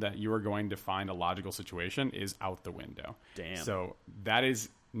likelihood that you are going to find a logical situation is out the window. Damn. So that is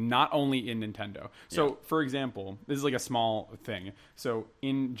not only in Nintendo. So, for example, this is like a small thing. So,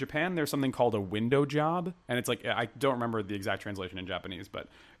 in Japan, there's something called a window job. And it's like, I don't remember the exact translation in Japanese, but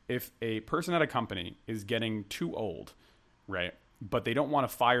if a person at a company is getting too old, right, but they don't want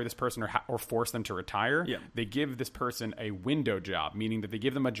to fire this person or force them to retire, they give this person a window job, meaning that they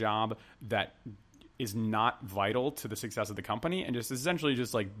give them a job that is not vital to the success of the company and just essentially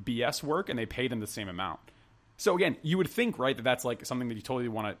just like BS work, and they pay them the same amount. So again, you would think, right, that that's like something that you totally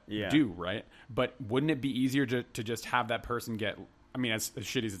want to do, right? But wouldn't it be easier to just have that person get, I mean, as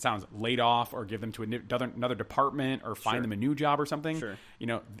shitty as it sounds, laid off, or give them to another department, or find them a new job or something? Sure. You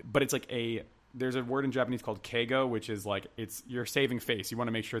know, but it's like there's a word in Japanese called keigo, which is like, you're saving face. You want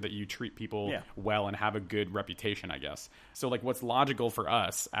to make sure that you treat people well and have a good reputation, I guess. So like what's logical for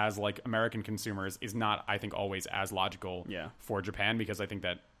us as like American consumers is not, I think, always as logical for Japan, because I think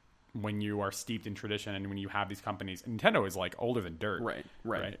that when you are steeped in tradition and when you have these companies, Nintendo is like older than dirt.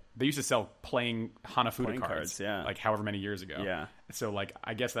 Right. They used to sell playing Hanafuda cards like however many years ago. Yeah. So like,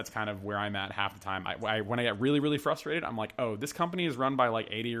 I guess that's kind of where I'm at half the time. When I get really, really frustrated, I'm like, oh, this company is run by like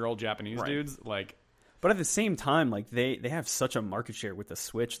 80-year-old Japanese dudes. Like, but at the same time, like they have such a market share with the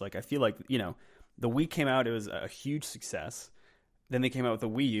Switch. Like I feel like, you know, the Wii came out, it was a huge success. Then they came out with the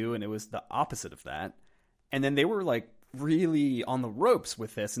Wii U, and it was the opposite of that. And then they were like really on the ropes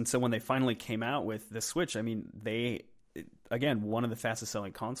with this, and so when they finally came out with the Switch, I mean, they, again, one of the fastest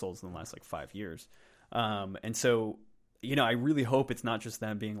selling consoles in the last like 5 years, and so, you know, I really hope it's not just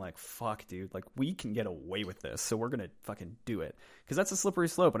them being like, fuck dude, like we can get away with this, so we're gonna fucking do it, because that's a slippery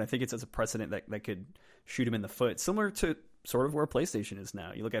slope, and I think it's as a precedent that could shoot him in the foot, similar to sort of where PlayStation is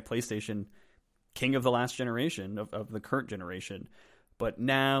now. You look at PlayStation, king of the last generation, of the current generation. But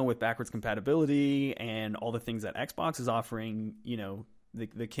now with backwards compatibility and all the things that Xbox is offering, you know,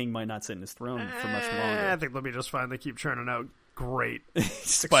 the king might not sit in his throne for much longer. I think they'll be just fine. They keep churning out great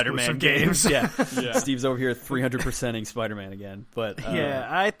Spider-Man games. yeah. Steve's over here 300%ing Spider-Man again. But yeah,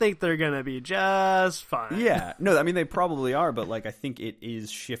 I think they're going to be just fine. Yeah. No, I mean, they probably are. But like, I think it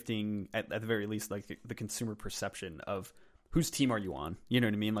is shifting, at the very least, like the consumer perception of whose team are you on? You know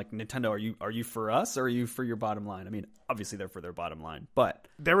what I mean? Like, Nintendo, are you for us, or are you for your bottom line? I mean, obviously they're for their bottom line, but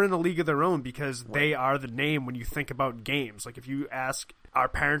they're in a league of their own because they are the name when you think about games. Like, if you ask our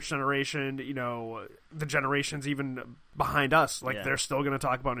parents' generation, you know, the generations even behind us, like they're still going to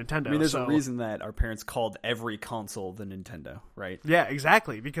talk about Nintendo. I mean, there's a reason that our parents called every console the Nintendo, right? Yeah,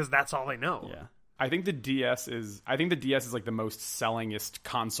 exactly, because that's all they know. Yeah. I think the DS is like the most sellingest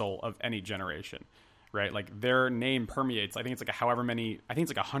console of any generation. Right, like their name permeates. I think it's like however many. I think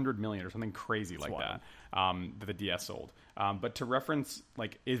it's like 100 million or something crazy like that. That the DS sold. But to reference,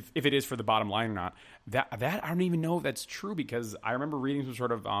 like if it is for the bottom line or not, that I don't even know if that's true, because I remember reading some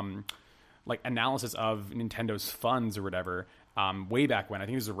sort of like analysis of Nintendo's funds or whatever. Way back when, I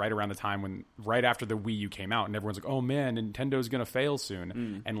think this was right around the time right after the Wii U came out, and everyone's like, "Oh man, Nintendo's gonna fail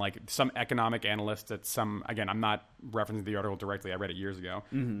soon." And like some economic analyst again, I'm not referencing the article directly, I read it years ago,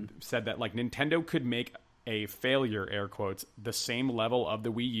 said that like Nintendo could make a failure, air quotes, the same level of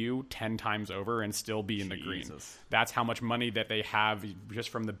the Wii U 10 times over and still be in the green. That's how much money that they have just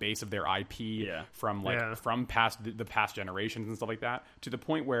from the base of their IP, from the past generations and stuff like that, to the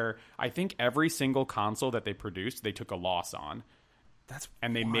point where I think every single console that they produced, they took a loss on.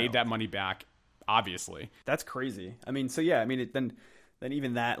 And they made that money back, obviously. That's crazy. I mean, so yeah, I mean, then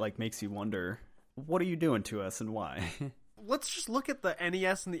even that like makes you wonder, what are you doing to us and why? Let's just look at the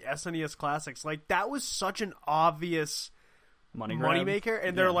NES and the SNES classics. Like, that was such an obvious moneymaker,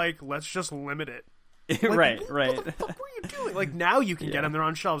 and they're like, let's just limit it. Like, right. What the fuck were you doing? Like, now you can get them. They're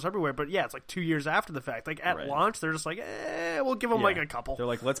on shelves everywhere. But yeah, it's like 2 years after the fact. Like, at launch, they're just like, we'll give them like a couple. They're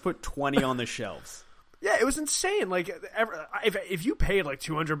like, let's put 20 on the shelves. Yeah, it was insane. Like, if you paid like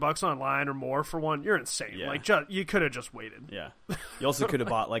 $200 online or more for one, you're insane. Yeah. Like, you could have just waited. Yeah, you also could have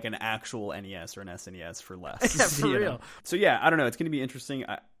bought like an actual NES or an SNES for less. Yeah, for real. Know? So yeah, I don't know. It's going to be interesting.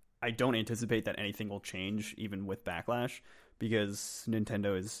 I don't anticipate that anything will change, even with Backlash, because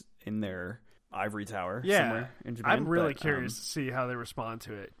Nintendo is in their ivory tower somewhere in Japan. I'm really curious to see how they respond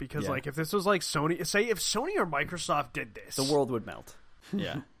to it, because like, if this was like Sony, say if Sony or Microsoft did this, the world would melt.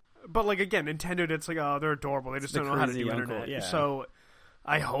 Yeah. But like, again, Nintendo, it's like, oh, they're adorable. They just don't know how to do internet. Yeah. So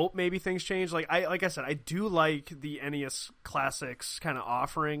I hope maybe things change. Like I said, I do like the NES Classics kind of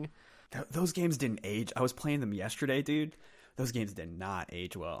offering. Those games didn't age. I was playing them yesterday, dude. Those games did not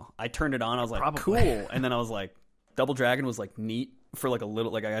age well. I turned it on. I was like, cool. And then I was like, Double Dragon was like neat for like a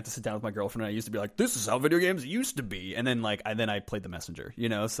little, like I got to sit down with my girlfriend, and I used to be like, this is how video games used to be. And then like, I played The Messenger, you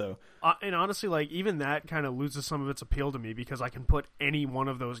know, so. And honestly, like, even that kind of loses some of its appeal to me, because I can put any one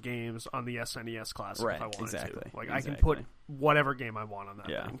of those games on the SNES Classic if I wanted to. Like, I can put whatever game I want on that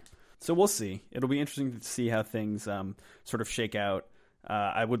thing. So we'll see. It'll be interesting to see how things sort of shake out.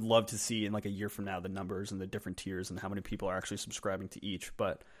 I would love to see in like a year from now the numbers and the different tiers and how many people are actually subscribing to each.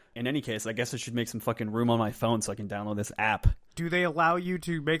 But in any case, I guess I should make some fucking room on my phone so I can download this app. Do they allow you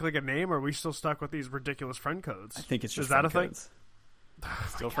to make like a name, or are we still stuck with these ridiculous friend codes? I think it's just Is that a codes. thing?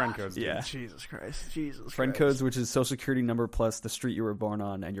 Still friend codes. Dude. Yeah. Jesus Christ. Jesus Friend Christ. codes, which is social security number plus the street you were born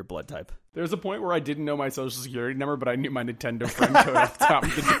on and your blood type. There's a point where I didn't know my social security number, but I knew my Nintendo friend code off the top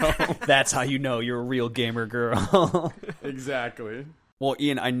of the dome. That's how you know you're a real gamer girl. Exactly. Well,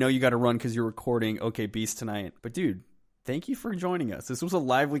 Ian, I know you got to run because you're recording OK Beast tonight. But, dude, thank you for joining us. This was a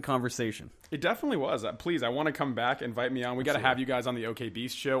lively conversation. It definitely was. Please, I want to come back. Invite me on. We got to have you guys on the OK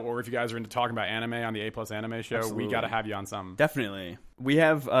Beast show, or if you guys are into talking about anime on the A Plus Anime show, Absolutely. we got to have you on some. Definitely. We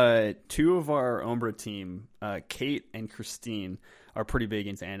have two of our Umbra team, Kate and Christine, are pretty big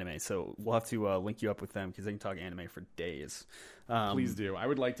into anime. So we'll have to link you up with them because they can talk anime for days. Please do. I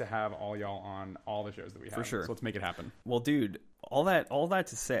would like to have all y'all on all the shows that we have. For sure. So let's make it happen. Well, dude, all that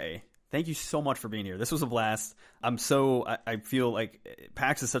to say, thank you so much for being here. This was a blast. I feel like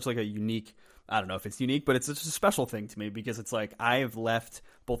PAX is such like a unique, I don't know if it's unique, but it's such a special thing to me because it's like I have left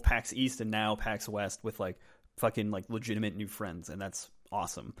both PAX East and now PAX West with like fucking like legitimate new friends, and that's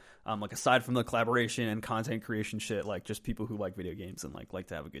awesome. Like aside from the collaboration and content creation shit, like just people who like video games and like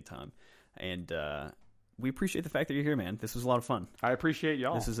to have a good time. And we appreciate the fact that you're here, man. This was a lot of fun. I appreciate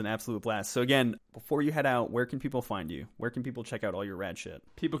y'all. This is an absolute blast. So again, before you head out, where can people find you? Where can people check out all your rad shit?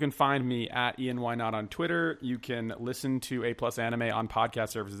 People can find me at Ian Why Not on Twitter. You can listen to A Plus Anime on podcast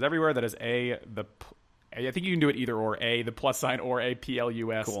services everywhere. That is I think you can do it either or, the plus sign or a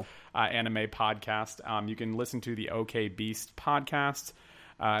PLUS Cool. Anime podcast. You can listen to the OK Beast podcast.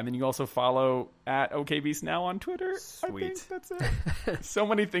 And then you also follow at OK Beast now on Twitter. Sweet. I think that's it. So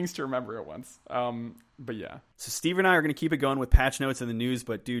many things to remember at once. But yeah. So Steve and I are going to keep it going with patch notes and the news.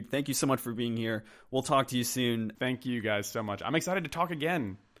 But dude, thank you so much for being here. We'll talk to you soon. Thank you guys so much. I'm excited to talk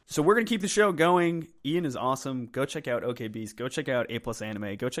again. So we're going to keep the show going. Ian is awesome. Go check out OK Beast. Go check out A Plus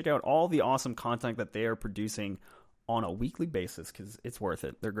Anime. Go check out all the awesome content that they are producing on a weekly basis because it's worth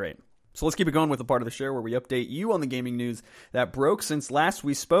it. They're great. So let's keep it going with the part of the show where we update you on the gaming news that broke since last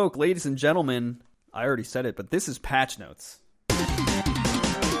we spoke. Ladies and gentlemen, I already said it, but this is Patch Notes.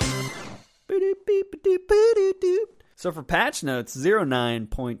 So for Patch Notes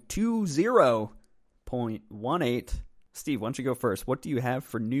 09.20.18, Steve, why don't you go first? What do you have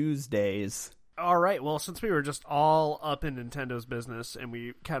for news days? All right. Well, since we were just all up in Nintendo's business and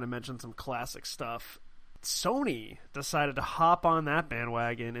we kind of mentioned some classic stuff, Sony decided to hop on that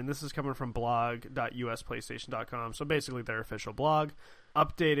bandwagon, and this is coming from blog.usplaystation.com, so basically their official blog,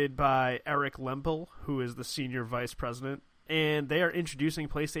 updated by Eric Lempel, who is the senior vice president, and they are introducing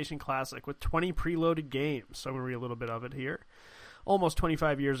PlayStation Classic with 20 preloaded games. So I'm going to read a little bit of it here. Almost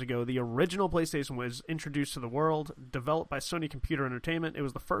 25 years ago, the original PlayStation was introduced to the world. Developed by Sony Computer Entertainment, it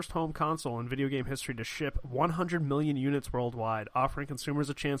was the first home console in video game history to ship 100 million units worldwide, offering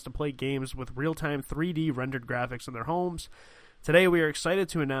consumers a chance to play games with real-time 3D rendered graphics in their homes. Today, we are excited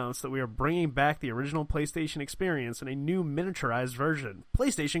to announce that we are bringing back the original PlayStation experience in a new miniaturized version,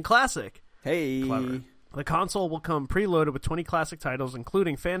 PlayStation Classic. Hey. Clever. The console will come preloaded with 20 classic titles,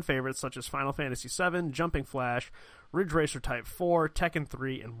 including fan favorites such as Final Fantasy VII, Jumping Flash, Ridge Racer Type 4, Tekken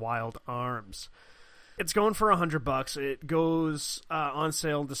 3, and Wild Arms. It's going for $100. It goes on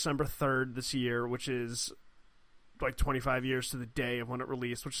sale December 3rd this year, which is like 25 years to the day of when it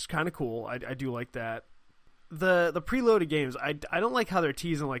released, which is kind of cool. I do like that. The preloaded games, I don't like how they're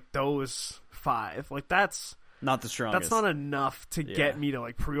teasing like those 5. Like that's not the strongest. That's not enough to get me to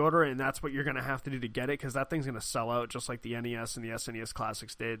like pre-order it, and that's what you're going to have to do to get it, because that thing's going to sell out just like the NES and the SNES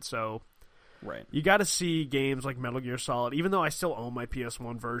Classics did. So right, you got to see games like Metal Gear Solid, even though I still own my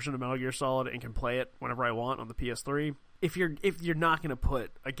PS1 version of Metal Gear Solid and can play it whenever I want on the PS3. If you're not going to put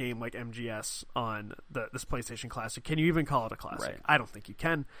a game like MGS on this PlayStation Classic, can you even call it a classic? Right. I don't think you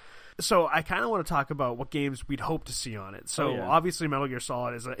can. So I kind of want to talk about what games we'd hope to see on it. So obviously Metal Gear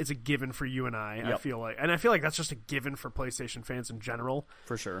Solid is a given for you and I. Yep. I feel like that's just a given for PlayStation fans in general.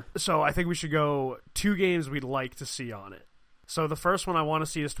 For sure. So I think we should go 2 games we'd like to see on it. So the first one I want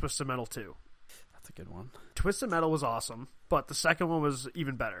to see is Twisted Metal 2. That's a good one. Twisted Metal was awesome, but the second one was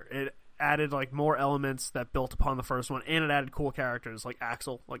even better. It added like more elements that built upon the first one, and it added cool characters like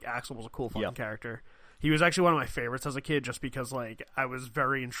Axel. Like Axel was a cool fucking character. He was actually one of my favorites as a kid, just because like I was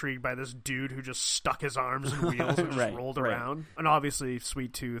very intrigued by this dude who just stuck his arms in wheels and just rolled around. And obviously,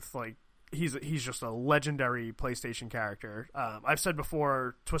 Sweet Tooth, like he's just a legendary PlayStation character. I've said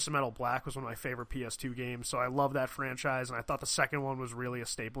before, Twisted Metal Black was one of my favorite PS2 games, so I love that franchise, and I thought the second one was really a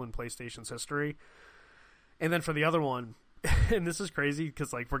staple in PlayStation's history. And then for the other one, and this is crazy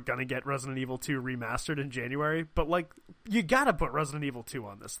because like we're gonna get Resident Evil 2 remastered in January, but like you gotta put Resident Evil 2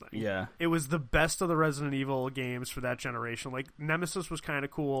 on this thing. Yeah, it was the best of the Resident Evil games for that generation. Like Nemesis was kind of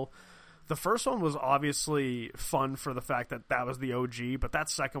cool. The first one was obviously fun for the fact that was the OG, but that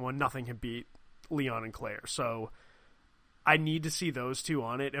second one, nothing can beat Leon and Claire. So I need to see those two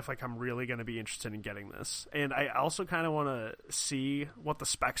on it if like I'm really going to be interested in getting this. And I also kind of want to see what the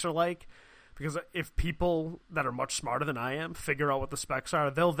specs are like, because if people that are much smarter than I am figure out what the specs are,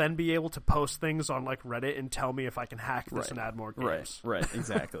 they'll then be able to post things on like Reddit and tell me if I can hack this and add more games. Right,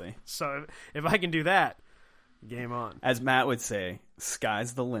 exactly. So if I can do that, game on. As Matt would say,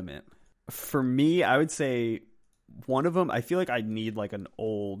 sky's the limit. For me, I would say one of them, I feel like I need like an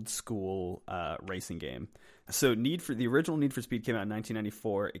old school racing game. So the original Need for Speed came out in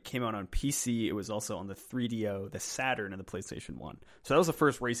 1994. It came out on PC. It was also on the 3DO, the Saturn, and the PlayStation 1. So that was the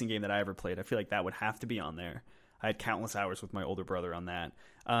first racing game that I ever played. I feel like that would have to be on there. I had countless hours with my older brother on that.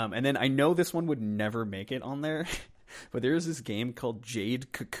 And then I know this one would never make it on there, but there's this game called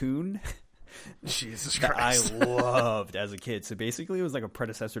Jade Cocoon Jesus that Christ. I loved as a kid. So basically it was like a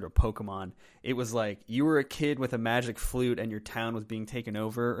predecessor to Pokemon. It was like you were a kid with a magic flute and your town was being taken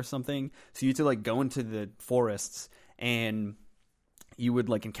over or something. So you had to like go into the forests and you would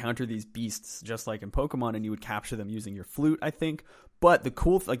like encounter these beasts just like in Pokemon, and you would capture them using your flute, I think. But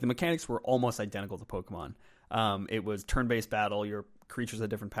the mechanics were almost identical to Pokemon. It was turn-based battle. Your creatures had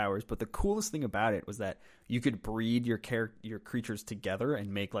different powers, but the coolest thing about it was that you could breed your creatures together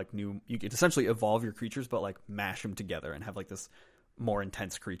and make like you could essentially evolve your creatures, but like mash them together and have like this more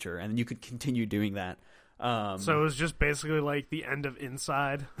intense creature, and you could continue doing that. So it was just basically like the end of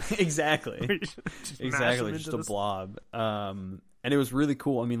Inside. Exactly. Exactly, just a this blob. And it was really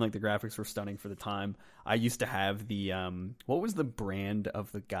cool. I mean, like the graphics were stunning for the time. I used to have the what was the brand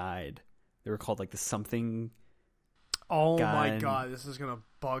of the guide? They were called like the something. Oh guide. my god, this is gonna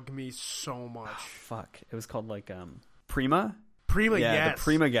bug me so much. Fuck, it was called like Prima. Prima, Yeah, yes. the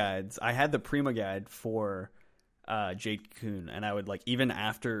Prima guides. I had the Prima guide for Jade Cocoon, and I would like even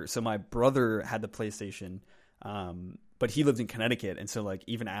after. So my brother had the PlayStation, but he lived in Connecticut, and so like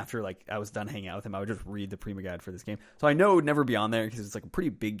even after like I was done hanging out with him, I would just read the Prima guide for this game. So I know it would never be on there because it's like a pretty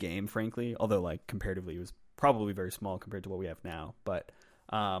big game, frankly. Although like comparatively, it was probably very small compared to what we have now, but.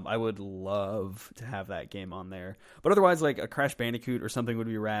 I would love to have that game on there, but otherwise, like a Crash Bandicoot or something would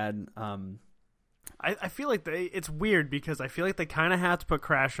be rad. I feel like it's weird because I feel like they kind of have to put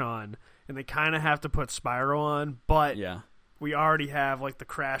Crash on and they kind of have to put Spyro on, but yeah, we already have like the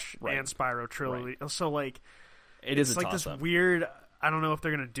Crash Right. and Spyro trilogy, Right. so like it's like this toss-up. weird. I don't know if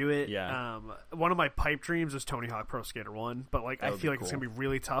they're gonna do it. Yeah. One of my pipe dreams is Tony Hawk Pro Skater 1, but like That I would feel be like it's cool. gonna be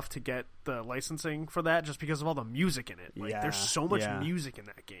really tough to get the licensing for that just because of all the music in it. Like Yeah, there's so much yeah. music in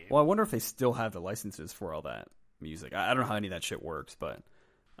that game. Well, I wonder if they still have the licenses for all that music. I don't know how any of that shit works, but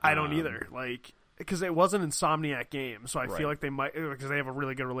I don't either. Like, because it was an Insomniac game, so I Right. feel like they might, because they have a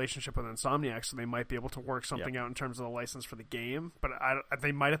really good relationship with Insomniac, so they might be able to work something out in terms of the license for the game. But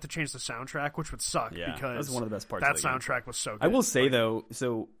they might have to change the soundtrack, which would suck Yeah, because that's one of the best parts that of the game. soundtrack was so good. I will say though,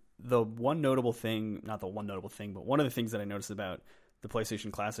 so the one notable thing, not the one notable thing, but one of the things that I noticed about the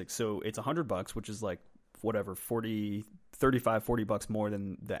PlayStation Classic, so it's $100, which is like whatever, $35, $40 more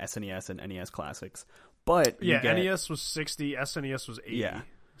than the SNES and NES classics. But you yeah, get, NES was 60, SNES was 80. Yeah.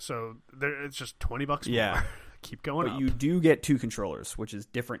 So it's just $20 more. Yeah. Keep going but up. you do get two controllers, which is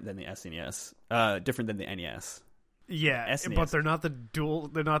different than the SNES, different than the NES. Yeah, SNES. but they're not the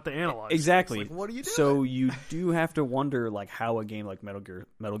not the analog. Exactly. It's like, what are you doing? So you do have to wonder like how a game like Metal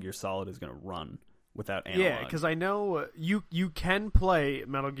Gear Solid is going to run without analog. Yeah, because I know you can play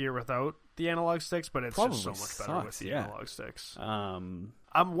Metal Gear without the analog sticks, but it's Probably just so much better with sucks, the yeah. analog sticks. Um,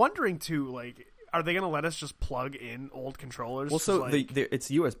 I'm wondering too, like, are they going to let us just plug in old controllers? well, so like, it's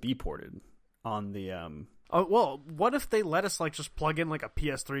USB ported on the. oh, well, what if they let us like just plug in like a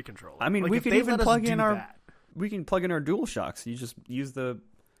PS3 controller? I mean, like, we if could they even let us plug do in our. that, We can plug in our DualShocks. You just use the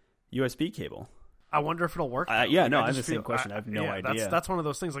USB cable. I wonder if it'll work. though. Yeah, Like, no, I have just the same feel- question. I have no idea. That's one of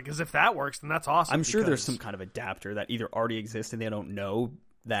those things. Like, because if that works, then that's awesome. I'm sure there's because- some kind of adapter that either already exists and they don't know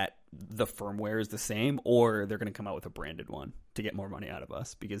that the firmware is the same, or they're going to come out with a branded one to get more money out of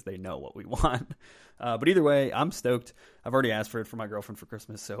us because they know what we want. But either way, I'm stoked. I've already asked for it for my girlfriend for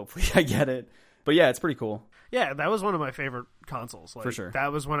Christmas, so hopefully I get it. But yeah, it's pretty cool. Yeah, that was one of my favorite consoles. Like, For sure.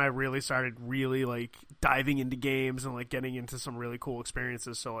 That was when I really started like diving into games and like getting into some really cool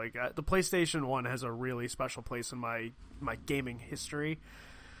experiences. So like the PlayStation 1 has a really special place in my gaming history.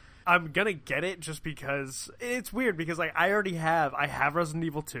 I'm gonna get it just because it's weird because like I have Resident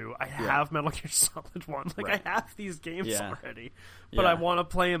Evil 2, I have Metal Gear Solid 1, like Right. I have these games Yeah. already, but Yeah. I want to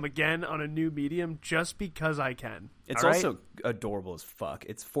play them again on a new medium just because I can. It's All right? also adorable as fuck.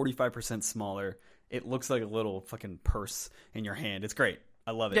 It's 45% smaller. It looks like a little fucking purse in your hand. It's great.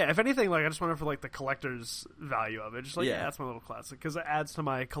 I love it. Yeah, if anything, like I just wonder for like the collector's value of it. Just like, Yeah. yeah, that's my little classic because it adds to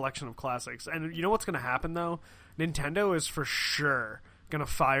my collection of classics. And you know what's going to happen though? Nintendo is for sure gonna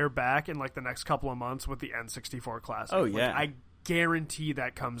fire back in like the next couple of months with the N64 Classic. Oh, Like, yeah. I guarantee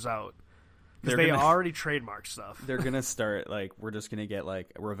that comes out. Because They're they gonna- already trademarked stuff. They're gonna start like we're just gonna get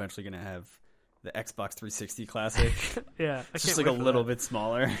like we're eventually gonna have the Xbox 360 Classic. Yeah, I It's can't just like wait a for little that. bit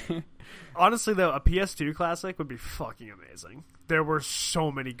smaller. Honestly, though, a PS2 Classic would be fucking amazing. There were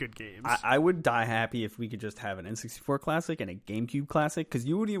so many good games. I would die happy if we could just have an N64 Classic and a GameCube Classic, because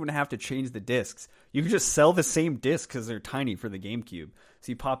you wouldn't even have to change the discs. You could just sell the same disc because they're tiny for the GameCube.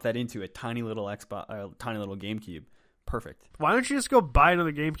 So you pop that into a tiny little tiny little GameCube. Perfect. Why don't you just go buy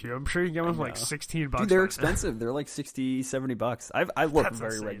another GameCube? I'm sure you can get one for like $16. Dude, they're right now. expensive. They're like $60, $70. I look That's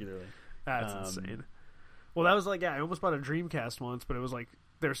very insane. regularly. That's insane. Well, that was like, I almost bought a Dreamcast once, but it was like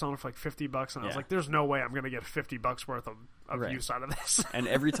they were selling it for like $50, and I was Yeah. like, "There's no way I'm gonna get $50 worth of Right. use out of this." And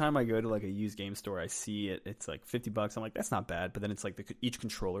every time I go to like a used game store, I see it. It's like $50. I'm like, that's not bad. But then it's like each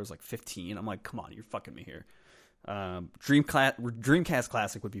controller is like 15. I'm like, come on, you're fucking me here. Dreamcast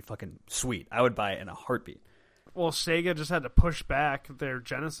Classic would be fucking sweet. I would buy it in a heartbeat. Well, Sega just had to push back their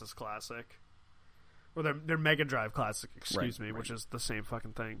Genesis Classic, or their Mega Drive Classic, excuse me, which is the same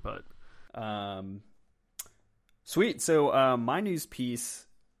fucking thing. But Sweet. So my news piece,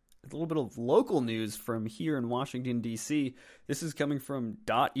 a little bit of local news from here in Washington, D.C. This is coming from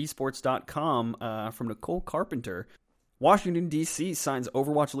 .esports.com from Nicole Carpenter. Washington, D.C. signs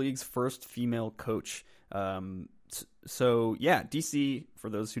Overwatch League's first female coach. So yeah, DC, for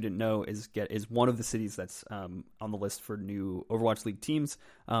those who didn't know, is one of the cities that's on the list for new Overwatch League teams.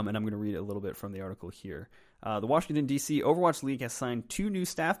 And I'm going to read a little bit from the article here. The Washington DC Overwatch League has signed 2 new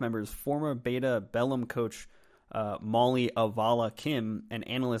staff members: former Beta Bellum coach Molly Avala Kim and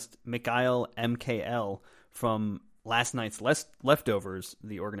analyst Mikhail MKL from last night's Leftovers.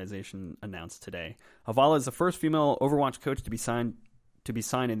 The organization announced today. Avala is the first female Overwatch coach to be signed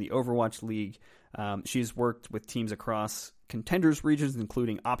in the Overwatch League. She's worked with teams across contenders regions,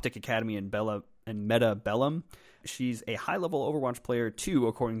 including Optic Academy and Meta Bellum. She's a high-level Overwatch player, too,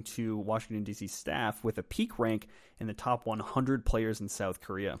 according to Washington, D.C. staff, with a peak rank in the top 100 players in South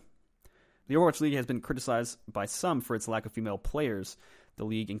Korea. The Overwatch League has been criticized by some for its lack of female players. The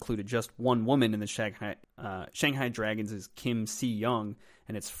league included just one woman in the Shanghai Dragons' Kim Si-young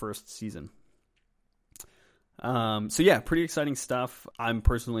in its first season. So yeah, pretty exciting stuff. I'm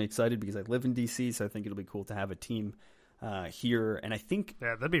personally excited because I live in DC, so I think it'll be cool to have a team here. And I think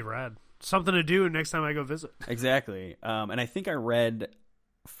yeah, that'd be rad. Something to do next time I go visit. exactly. And I think I read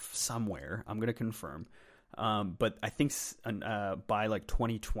somewhere, I'm going to confirm, but I think by like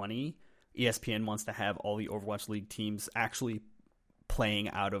 2020, ESPN wants to have all the Overwatch League teams actually playing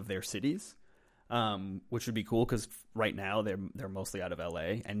out of their cities. Which would be cool because right now they're mostly out of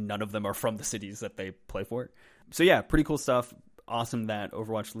LA and none of them are from the cities that they play for. So yeah, pretty cool stuff. Awesome that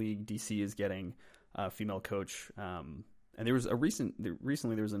Overwatch League DC is getting a female coach. And there was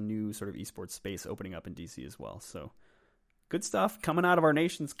recently there was a new sort of esports space opening up in DC as well. So good stuff coming out of our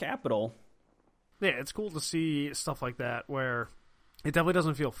nation's capital. Yeah, it's cool to see stuff like that where it definitely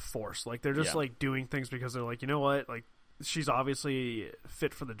doesn't feel forced. Like they're just like doing things because they're like, you know what, like she's obviously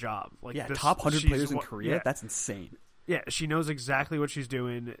fit for the job. Like yeah, top 100 players in Korea. Yeah. That's insane. Yeah, she knows exactly what she's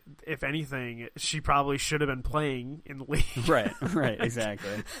doing. If anything, she probably should have been playing in the league. Right,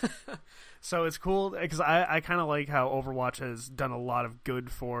 exactly. So it's cool because I kind of like how Overwatch has done a lot of good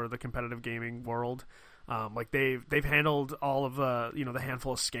for the competitive gaming world. Like they've handled all of the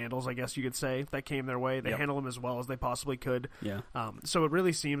handful of scandals, I guess you could say, that came their way. They handled them as well as they possibly could. Yeah. So it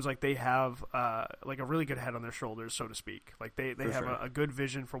really seems like they have like a really good head on their shoulders, so to speak. Like they have sure. a good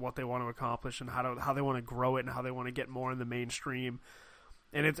vision for what they want to accomplish and how they want to grow it and how they want to get more in the mainstream.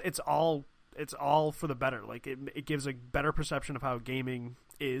 And it's all for the better. Like it gives a better perception of how gaming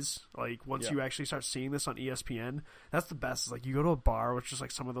is. Like once you actually start seeing this on ESPN, that's the best. It's like you go to a bar with just like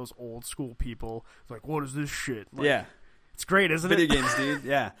some of those old school people. It's like, what is this shit? Like, Yeah. it's great, isn't Video it? games, dude.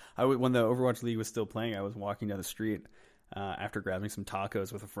 Yeah. When the Overwatch League was still playing, I was walking down the street after grabbing some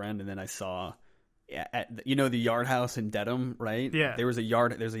tacos with a friend, and then I saw, the Yard House in Dedham, right? Yeah. There's a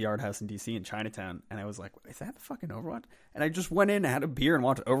Yard House in DC in Chinatown, and I was like, is that the fucking Overwatch? And I just went in, had a beer, and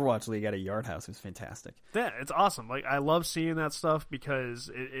watched Overwatch League at a Yard House. It was fantastic. Yeah, it's awesome. Like I love seeing that stuff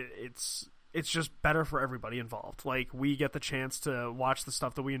because it's just better for everybody involved. Like we get the chance to watch the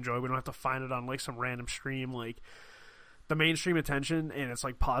stuff that we enjoy. We don't have to find it on like some random stream. Like the mainstream attention, and it's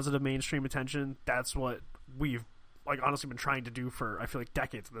like positive mainstream attention. That's what we've like honestly been trying to do for I feel like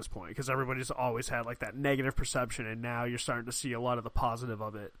decades at this point, because everybody's always had like that negative perception, and now you're starting to see a lot of the positive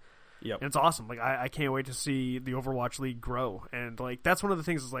of it. Yep. And it's awesome. Like I can't wait to see the Overwatch League grow. And like that's one of the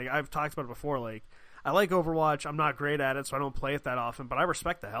things is like I've talked about it before. Like I like Overwatch. I'm not great at it, so I don't play it that often, but I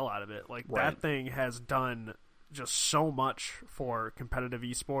respect the hell out of it. Like Right. that thing has done just so much for competitive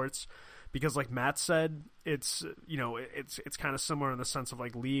esports. Because like Matt said, it's it's kind of similar in the sense of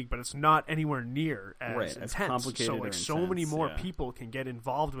like League, but it's not anywhere near as intense. Complicated. So like so intense, many more people can get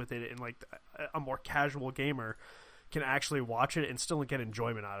involved with it, and like a more casual gamer can actually watch it and still get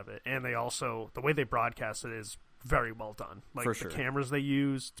enjoyment out of it. And they also, the way they broadcast it is very well done. Like For sure. The cameras they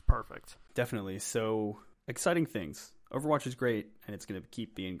use, it's perfect. Definitely. So exciting things. Overwatch is great, and it's going to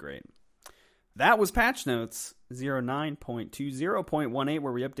keep being great. That was Patch Notes 09.20.18,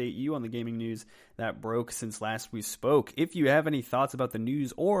 where we update you on the gaming news that broke since last we spoke. If you have any thoughts about the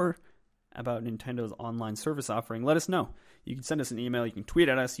news or about Nintendo's online service offering, let us know. You can send us an email, you can tweet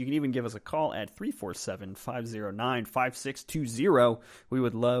at us, you can even give us a call at 347-509-5620. We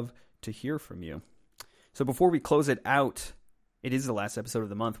would love to hear from you. So before we close it out, it is the last episode of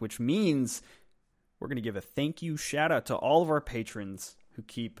the month, which means we're going to give a thank you shout out to all of our patrons who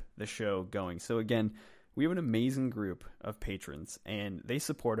keep the show going. So again, we have an amazing group of patrons, and they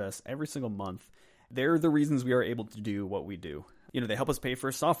support us every single month. They're the reasons we are able to do what we do. You know, they help us pay for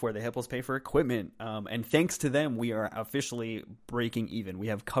software, they help us pay for equipment, and thanks to them, we are officially breaking even. We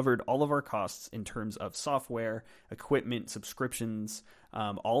have covered all of our costs in terms of software, equipment, subscriptions,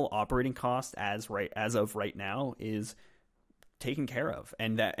 all operating costs as of right now is taken care of,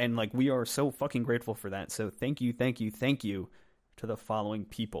 and like we are so fucking grateful for that. So thank you to the following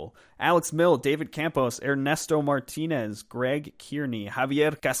people: Alex Mill, David Campos, Ernesto Martinez, Greg Kearney,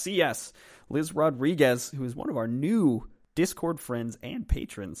 Javier Casillas, Liz Rodriguez, who is one of our new Discord friends and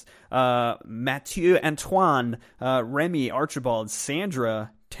patrons, Mathieu Antoine, Remy Archibald,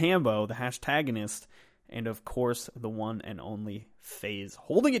 Sandra Tambo, the hashtagonist, and of course the one and only FaZe,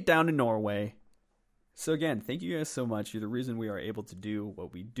 holding it down in Norway. So again, thank you guys so much. You're the reason we are able to do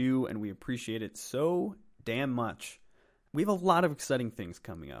what we do, and we appreciate it so damn much. We have a lot of exciting things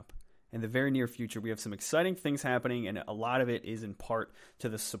coming up. In the very near future, we have some exciting things happening, and a lot of it is in part to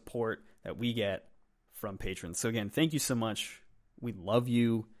the support that we get from patrons. So again, thank you so much. We love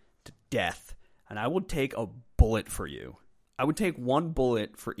you to death, and I would take a bullet for you. I would take one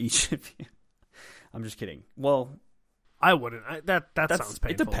bullet for each of you. I'm just kidding. Well, I wouldn't. That sounds painful.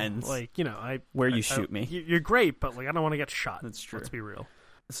 It depends. Like, where you shoot me. You're great, but like I don't want to get shot. That's true. Let's be real.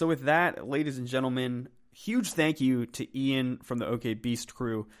 So with that, ladies and gentlemen, huge thank you to Ian from the OK Beast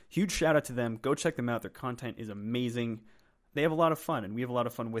crew. Huge shout out to them. Go check them out. Their content is amazing. They have a lot of fun, and we have a lot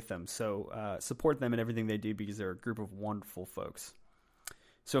of fun with them. So support them in everything they do, because they're a group of wonderful folks.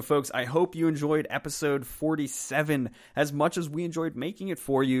 So folks, I hope you enjoyed episode 47 as much as we enjoyed making it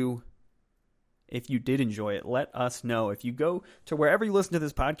for you. If you did enjoy it, let us know. If you go to wherever you listen to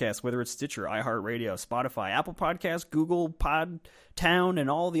this podcast, whether it's Stitcher, iHeartRadio, Spotify, Apple Podcasts, Google, Podtown, and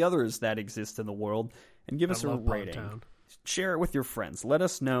all the others that exist in the world, and give us a rating. Podtown. Share it with your friends. Let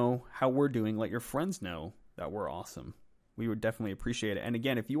us know how we're doing. Let your friends know that we're awesome. We would definitely appreciate it. And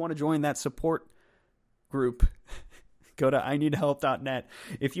again, if you want to join that support group, go to ineedhelp.net.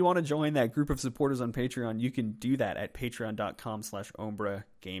 If you want to join that group of supporters on Patreon, you can do that at patreon.com/Ombra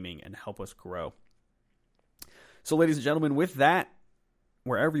Gaming and help us grow. So ladies and gentlemen, with that,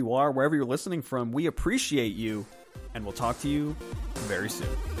 wherever you are, wherever you're listening from, we appreciate you, and we'll talk to you very soon.